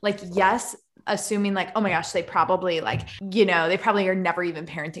like, yes, assuming like, oh my gosh, they probably like, they probably are never even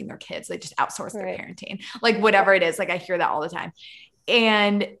parenting their kids. They just outsource their parenting, like whatever it is. Like I hear that all the time.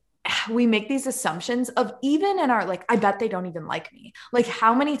 And we make these assumptions of, even in our, like, I bet they don't even like me. Like,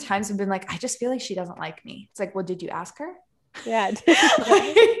 how many times have been like, I just feel like she doesn't like me. It's like, well, did you ask her? Yeah.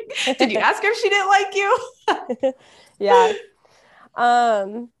 Like, did you ask her if she didn't like you? Yeah.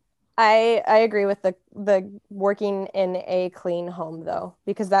 I agree with the working in a clean home though,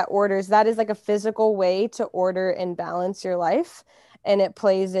 because that is like a physical way to order and balance your life. And it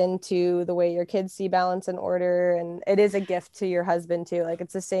plays into the way your kids see balance and order. And it is a gift to your husband too. Like,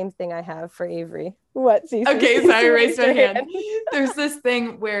 it's the same thing I have for Avery. What, Cece? Okay, so I raised my hand. There's this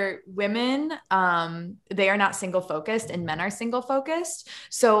thing where women, they are not single focused and men are single focused.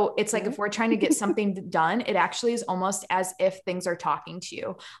 So it's like, if we're trying to get something done, it actually is almost as if things are talking to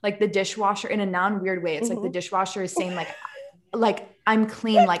you. Like the dishwasher, in a non-weird way. It's like the dishwasher is saying like I'm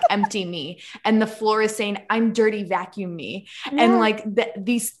clean, like empty me. And the floor is saying I'm dirty, vacuum me. Yeah. And like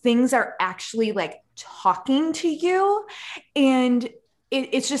these things are actually like talking to you. And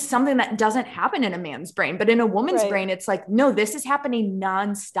it's just something that doesn't happen in a man's brain, but in a woman's brain, it's like, no, this is happening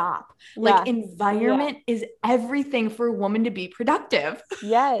nonstop. Yeah. Like environment is everything for a woman to be productive.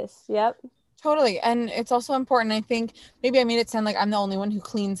 Yes. Yep. Totally. And it's also important. I think maybe I made it sound like I'm the only one who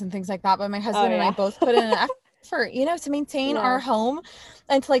cleans and things like that, but my husband and I both put in an effort, to maintain our home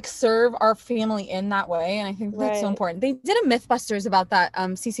and to like serve our family in that way. And I think that's so important. They did a Mythbusters about that,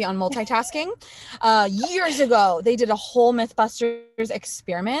 Cece, on multitasking. Years ago, they did a whole Mythbusters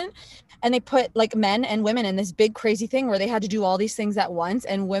experiment, and they put like men and women in this big crazy thing where they had to do all these things at once,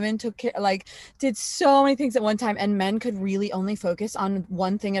 and women did so many things at one time, and men could really only focus on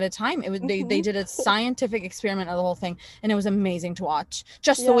one thing at a time. It was they did a scientific experiment of the whole thing, and it was amazing to watch.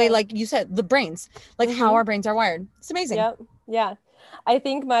 Just the way, like you said, the brains, like how our brains are wired. It's amazing. Yep. Yeah. I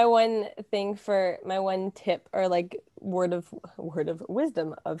think my one tip, or like word of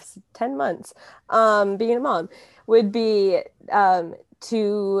wisdom of 10 months being a mom, would be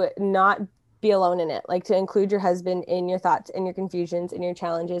to not be alone in it, like to include your husband in your thoughts and your confusions and your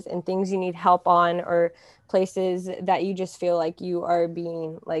challenges and things you need help on, or places that you just feel like you are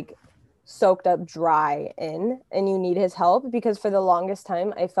being like soaked up dry in and you need his help. Because for the longest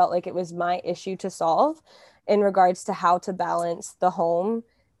time I felt like it was my issue to solve in regards to how to balance the home,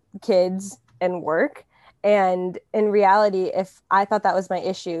 kids, and work. And in reality, if I thought that was my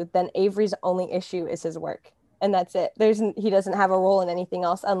issue, then Avery's only issue is his work. And that's it. He doesn't have a role in anything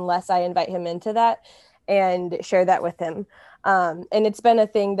else unless I invite him into that and share that with him. And it's been a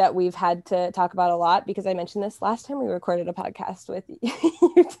thing that we've had to talk about a lot, because I mentioned this last time we recorded a podcast with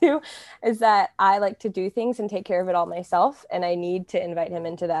you two, is that I like to do things and take care of it all myself. And I need to invite him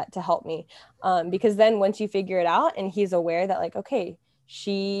into that to help me. Because then once you figure it out and he's aware that like, okay,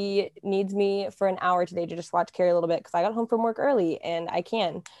 she needs me for an hour today to just watch Carrie a little bit because I got home from work early and I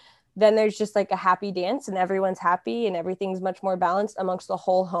can, then there's just like a happy dance and everyone's happy and everything's much more balanced amongst the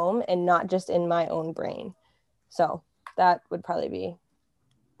whole home and not just in my own brain. So that would probably be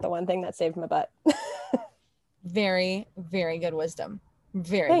the one thing that saved my butt. Very, very good wisdom.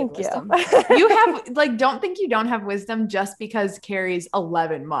 Thank you. Wisdom. You have like, don't think you don't have wisdom just because Carrie's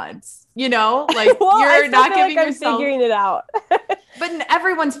 11 months, like well, you're not giving like yourself figuring it out. But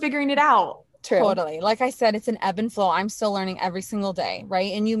everyone's figuring it out. True. Totally. Like I said, it's an ebb and flow. I'm still learning every single day.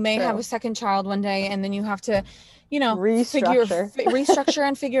 Right. And you may have a second child one day, and then you have to, restructure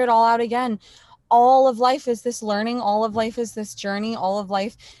and figure it all out again. All of life is this learning. All of life is this journey. All of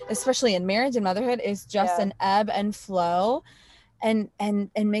life, especially in marriage and motherhood, is just an ebb and flow, and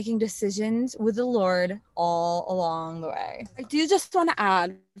making decisions with the Lord all along the way. I do just want to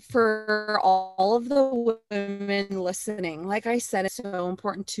add, for all of the women listening, like I said, it's so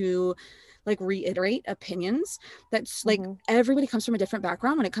important to like reiterate opinions. That's like everybody comes from a different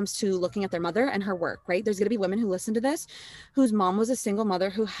background when it comes to looking at their mother and her work, right? There's going to be women who listen to this whose mom was a single mother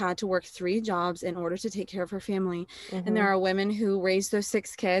who had to work 3 jobs in order to take care of her family. And there are women who raised those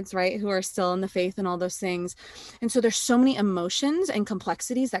 6 kids, right, who are still in the faith and all those things. And so there's so many emotions and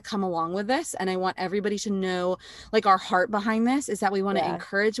complexities that come along with this. And I want everybody to know, like, our heart behind this is that we want to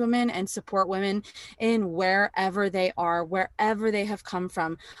encourage women and support women in wherever they are, wherever they have come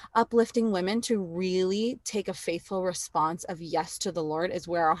from. Uplifting women to really take a faithful response of yes to the Lord is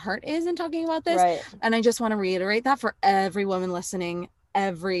where our heart is in talking about this. Right. And I just want to reiterate that for every woman listening,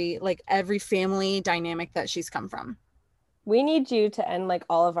 every family dynamic that she's come from. We need you to end like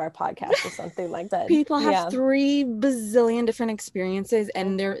all of our podcasts with something like that. People have Yeah. 3 bazillion different experiences,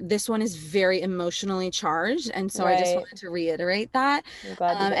 and this one is very emotionally charged. And so I just Right. wanted to reiterate that. I'm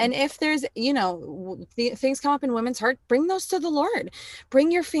glad you did. And if there's, things come up in women's heart, bring those to the Lord.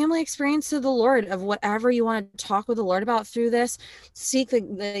 Bring your family experience to the Lord of whatever you want to talk with the Lord about through this. Seek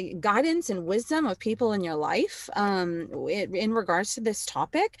the guidance and wisdom of people in your life in regards to this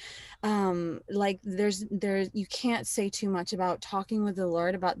topic. Like there's you can't say too much about talking with the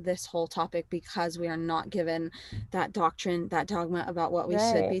Lord about this whole topic, because we are not given that doctrine, that dogma about what we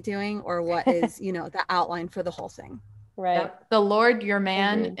should be doing, or what is, the outline for the whole thing. Right. Yep. The Lord, your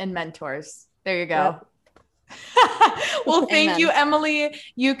man, Agreed. and mentors. There you go. Yep. Well, thank Amen. you, Emily.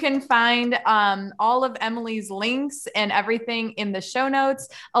 You can find all of Emily's links and everything in the show notes,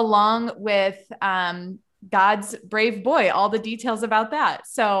 along with God's brave boy, all the details about that.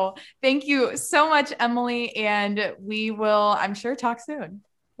 So thank you so much, Emily. And we will, I'm sure, talk soon.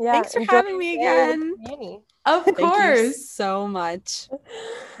 Yeah. Thanks for enjoy having me your day with again. the community. Of Thank you course. so much.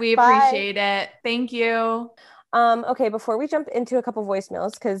 We Bye. appreciate it. Thank you. Okay, before we jump into a couple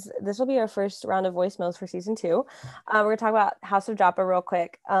voicemails, because this will be our first round of voicemails for season 2, we're gonna talk about House of Joppa real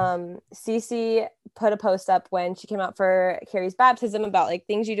quick. Cece put a post up when she came out for Carrie's baptism about like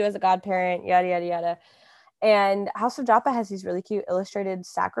things you do as a godparent, yada yada yada. And House of Joppa has these really cute illustrated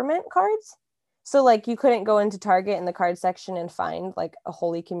sacrament cards. So like you couldn't go into Target in the card section and find like a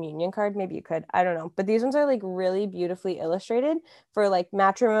Holy Communion card. Maybe you could, I don't know. But these ones are like really beautifully illustrated for like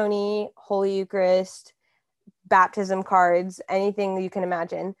matrimony, Holy Eucharist, baptism cards, anything you can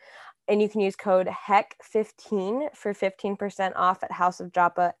imagine. And you can use code HECK15 for 15% off at House of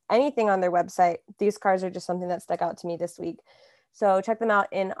Joppa, anything on their website. These cards are just something that stuck out to me this week. So check them out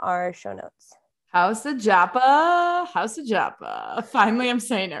in our show notes. House of Joppa, House of Joppa. Finally, I'm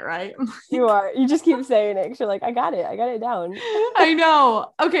saying it right. You are. You just keep saying it. 'Cause you're like, I got it down. I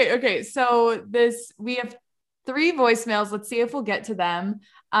know. Okay. So we have 3 voicemails. Let's see if we'll get to them.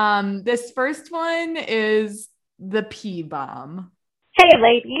 This first one is the P bomb. Hey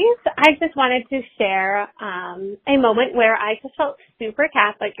ladies, I just wanted to share a moment where I just felt super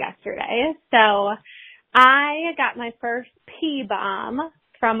Catholic yesterday. So I got my first P bomb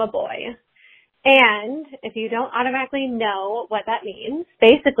from a boy. And if you don't automatically know what that means,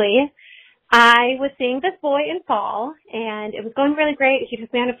 basically, I was seeing this boy in fall, and it was going really great. He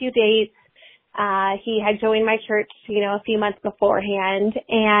took me on a few dates. He had joined my church, a few months beforehand,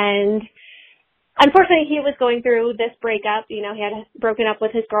 and unfortunately, he was going through this breakup. He had broken up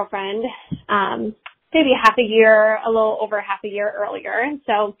with his girlfriend, maybe a little over half a year earlier, and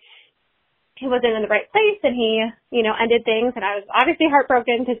so he wasn't in the right place, and he, ended things, and I was obviously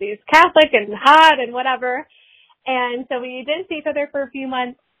heartbroken because he's Catholic and hot and whatever. And so we didn't see each other for a few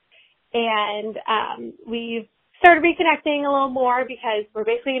months, and we've started reconnecting a little more because we're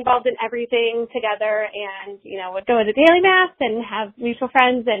basically involved in everything together, and, would go to daily mass and have mutual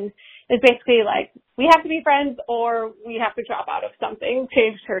friends, and it's basically like we have to be friends or we have to drop out of something,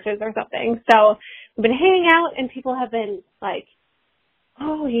 change churches or something. So we've been hanging out, and people have been like,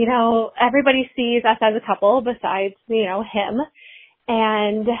 oh, everybody sees us as a couple besides, him.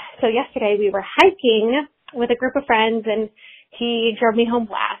 And so yesterday we were hiking with a group of friends, and he drove me home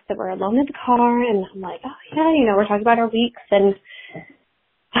last, and we're alone in the car, and I'm like, oh yeah, we're talking about our weeks and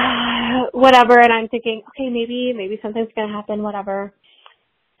whatever. And I'm thinking, okay, maybe something's going to happen, whatever.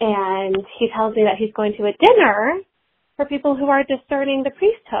 And he tells me that he's going to a dinner for people who are discerning the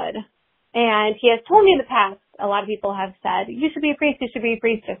priesthood. And he has told me in the past, a lot of people have said, you should be a priest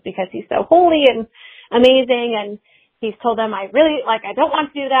just because he's so holy and amazing. And he's told them, I don't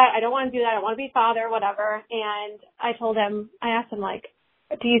want to do that. I want to be father, whatever. And I asked him,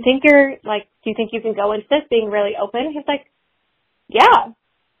 do you think you can go into this being really open? He's like, yeah. I'm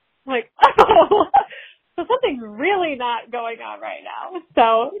like, oh, so something's really not going on right now.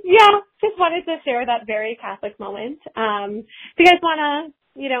 So yeah, just wanted to share that very Catholic moment. If you guys want to,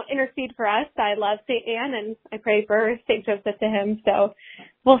 intercede for us, I love St. Anne, and I pray for St. Joseph to him. So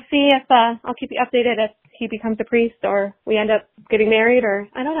we'll see if, I'll keep you updated if he becomes a priest or we end up getting married, or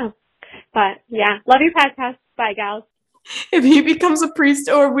I don't know. But yeah, love your podcast. Bye, gals. If he becomes a priest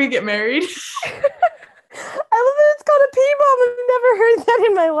or we get married. I love that it's called a P-bomb. I've never heard that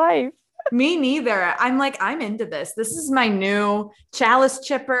in my life. Me neither. I'm into this. This is my new chalice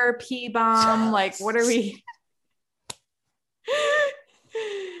chipper, P-bomb. Like, what are we?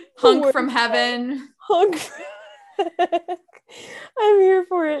 Hunk from heaven. Hunk. I'm here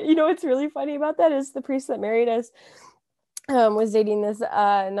for it. What's really funny about that is the priest that married us, was dating this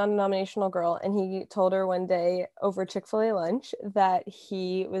non-denominational girl, and he told her one day over Chick-fil-A lunch that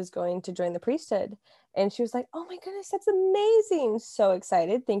he was going to join the priesthood. And she was like, oh my goodness, that's amazing. So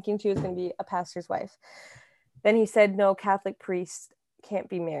excited, thinking she was going to be a pastor's wife. Then he said, no, Catholic priests can't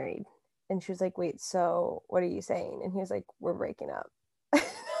be married. And she was like, wait, so what are you saying? And he was like, we're breaking up.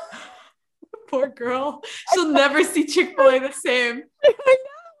 Poor girl. She'll never see Chick-fil-A the same. I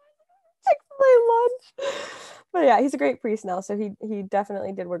know. Chick-fil-A lunch. But yeah, he's a great priest now. So he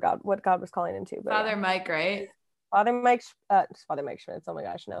definitely did what God was calling him to. But Father Mike, right? Father Mike Schmitz. Oh my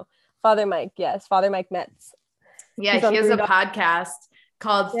gosh, no. Father Mike, yes. Father Mike Metz. Yeah, he has a podcast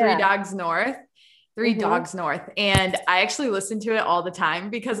called Three Dogs North. Three Dogs North. And I actually listen to it all the time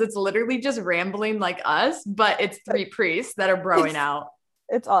because it's literally just rambling like us, but it's three priests that are broing out.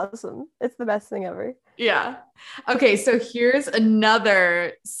 It's awesome. It's the best thing ever. Yeah. Okay, so here's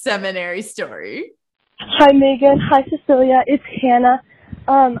another seminary story. Hi, Megan. Hi, Cecilia. It's Hannah.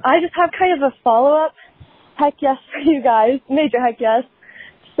 I just have kind of a follow-up heck yes for you guys. Major heck yes.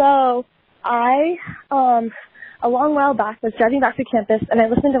 So I, a long while back, was driving back to campus, and I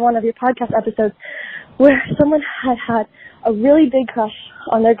listened to one of your podcast episodes where someone had a really big crush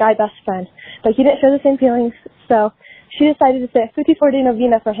on their guy best friend, but he didn't share the same feelings, so she decided to say a 54-day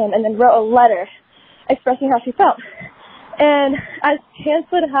novena for him and then wrote a letter expressing how she felt. And as chance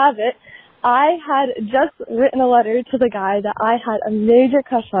would have it, I had just written a letter to the guy that I had a major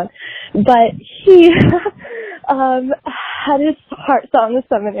crush on, but he had his heart set on the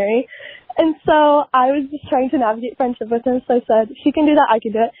seminary. And so I was just trying to navigate friendship with him, so I said, she can do that, I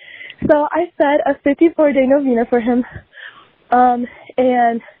can do it. So I said a 54-day novena for him.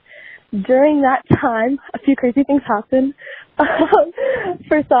 And during that time, a few crazy things happened.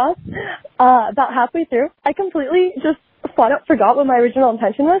 First off, about halfway through, I completely just flat out forgot what my original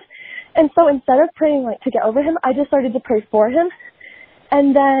intention was. And so instead of praying like to get over him, I just started to pray for him.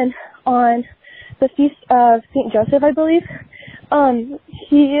 And then on the feast of St. Joseph, I believe,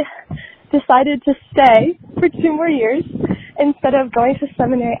 he decided to stay for 2 more years instead of going to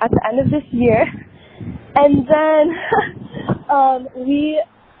seminary at the end of this year. And then we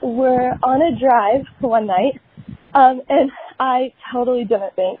were on a drive one night, and I totally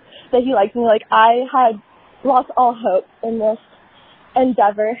didn't think that he liked me. Like, I had lost all hope in this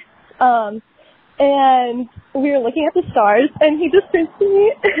endeavor. And we were looking at the stars, and he just turned to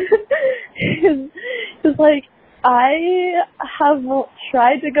me. He was like, I have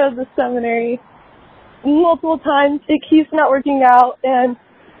tried to go to the seminary multiple times. It keeps not working out, and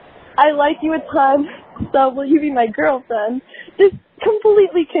I like you a ton, so will you be my girlfriend? This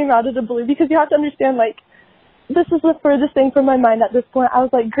completely came out of the blue, because you have to understand, like, this is the furthest thing from my mind at this point. I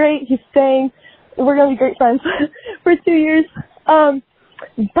was like, great, he's staying. We're going to be great friends for 2 years.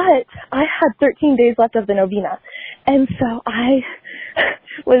 But I had 13 days left of the novena. And so I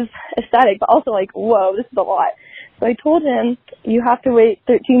was ecstatic, but also like, whoa, this is a lot. So I told him, you have to wait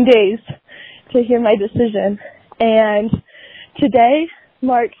 13 days to hear my decision. And today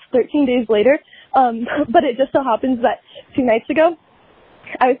marks 13 days later. But it just so happens that 2 nights ago,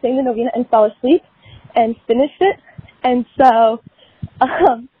 I was saying the novena and fell asleep and finished it. And so,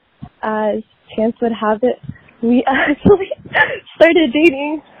 as chance would have it, we actually started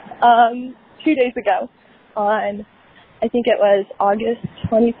dating 2 days ago on, I think it was August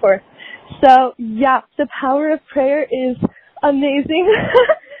 24th. So, yeah, the power of prayer is amazing.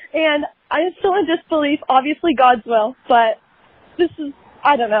 And I'm still in disbelief, obviously God's will, but this is,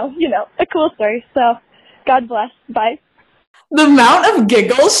 I don't know, a cool story. So, God bless. Bye. The amount of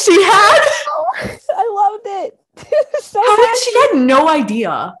giggles she had. I loved it. How did she had no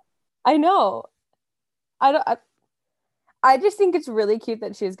idea? I know. I just think it's really cute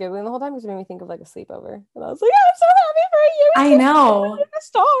that she was giggling the whole time, because it made me think of like a sleepover. And I was like, I'm so happy for you. I know. The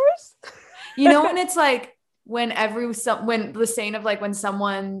stars. When it's like, when the saying of like, when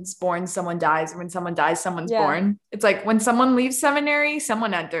someone's born, someone dies, or when someone dies, someone's born. It's like, when someone leaves seminary,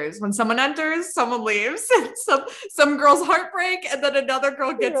 someone enters. When someone enters, someone leaves. Some girl's heartbreak, and then another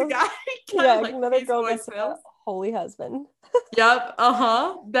girl gets a guy. Another girl gets a holy husband. Yep.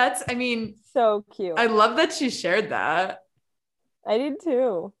 That's, so cute. I love that she shared that. I did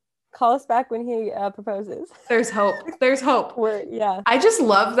too. Call us back when he proposes. There's hope. I just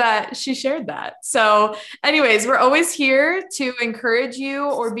love that she shared that. So anyways, we're always here to encourage you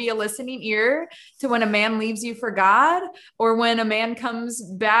or be a listening ear to when a man leaves you for God, or when a man comes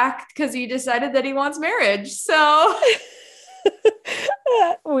back because he decided that he wants marriage. So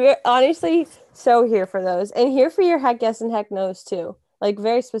we're honestly so here for those, and here for your heck yes and heck no's too. Like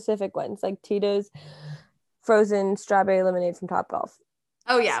very specific ones, like Tito's frozen strawberry lemonade from Topgolf.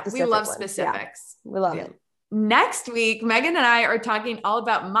 Oh yeah, Specific we love ones. specifics. Yeah, we love it. Next week, Megan and I are talking all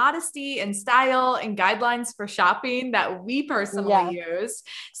about modesty and style and guidelines for shopping that we personally use.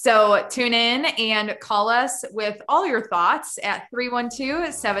 So tune in and call us with all your thoughts at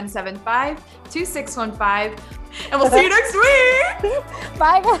 312-775-2615. And we'll see you next week.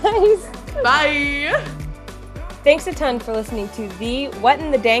 Bye, guys. Bye. Thanks a ton for listening to the What in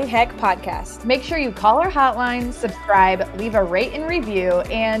the Dang Heck podcast. Make sure you call our hotline, subscribe, leave a rate and review,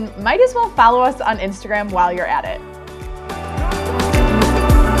 and might as well follow us on Instagram while you're at it.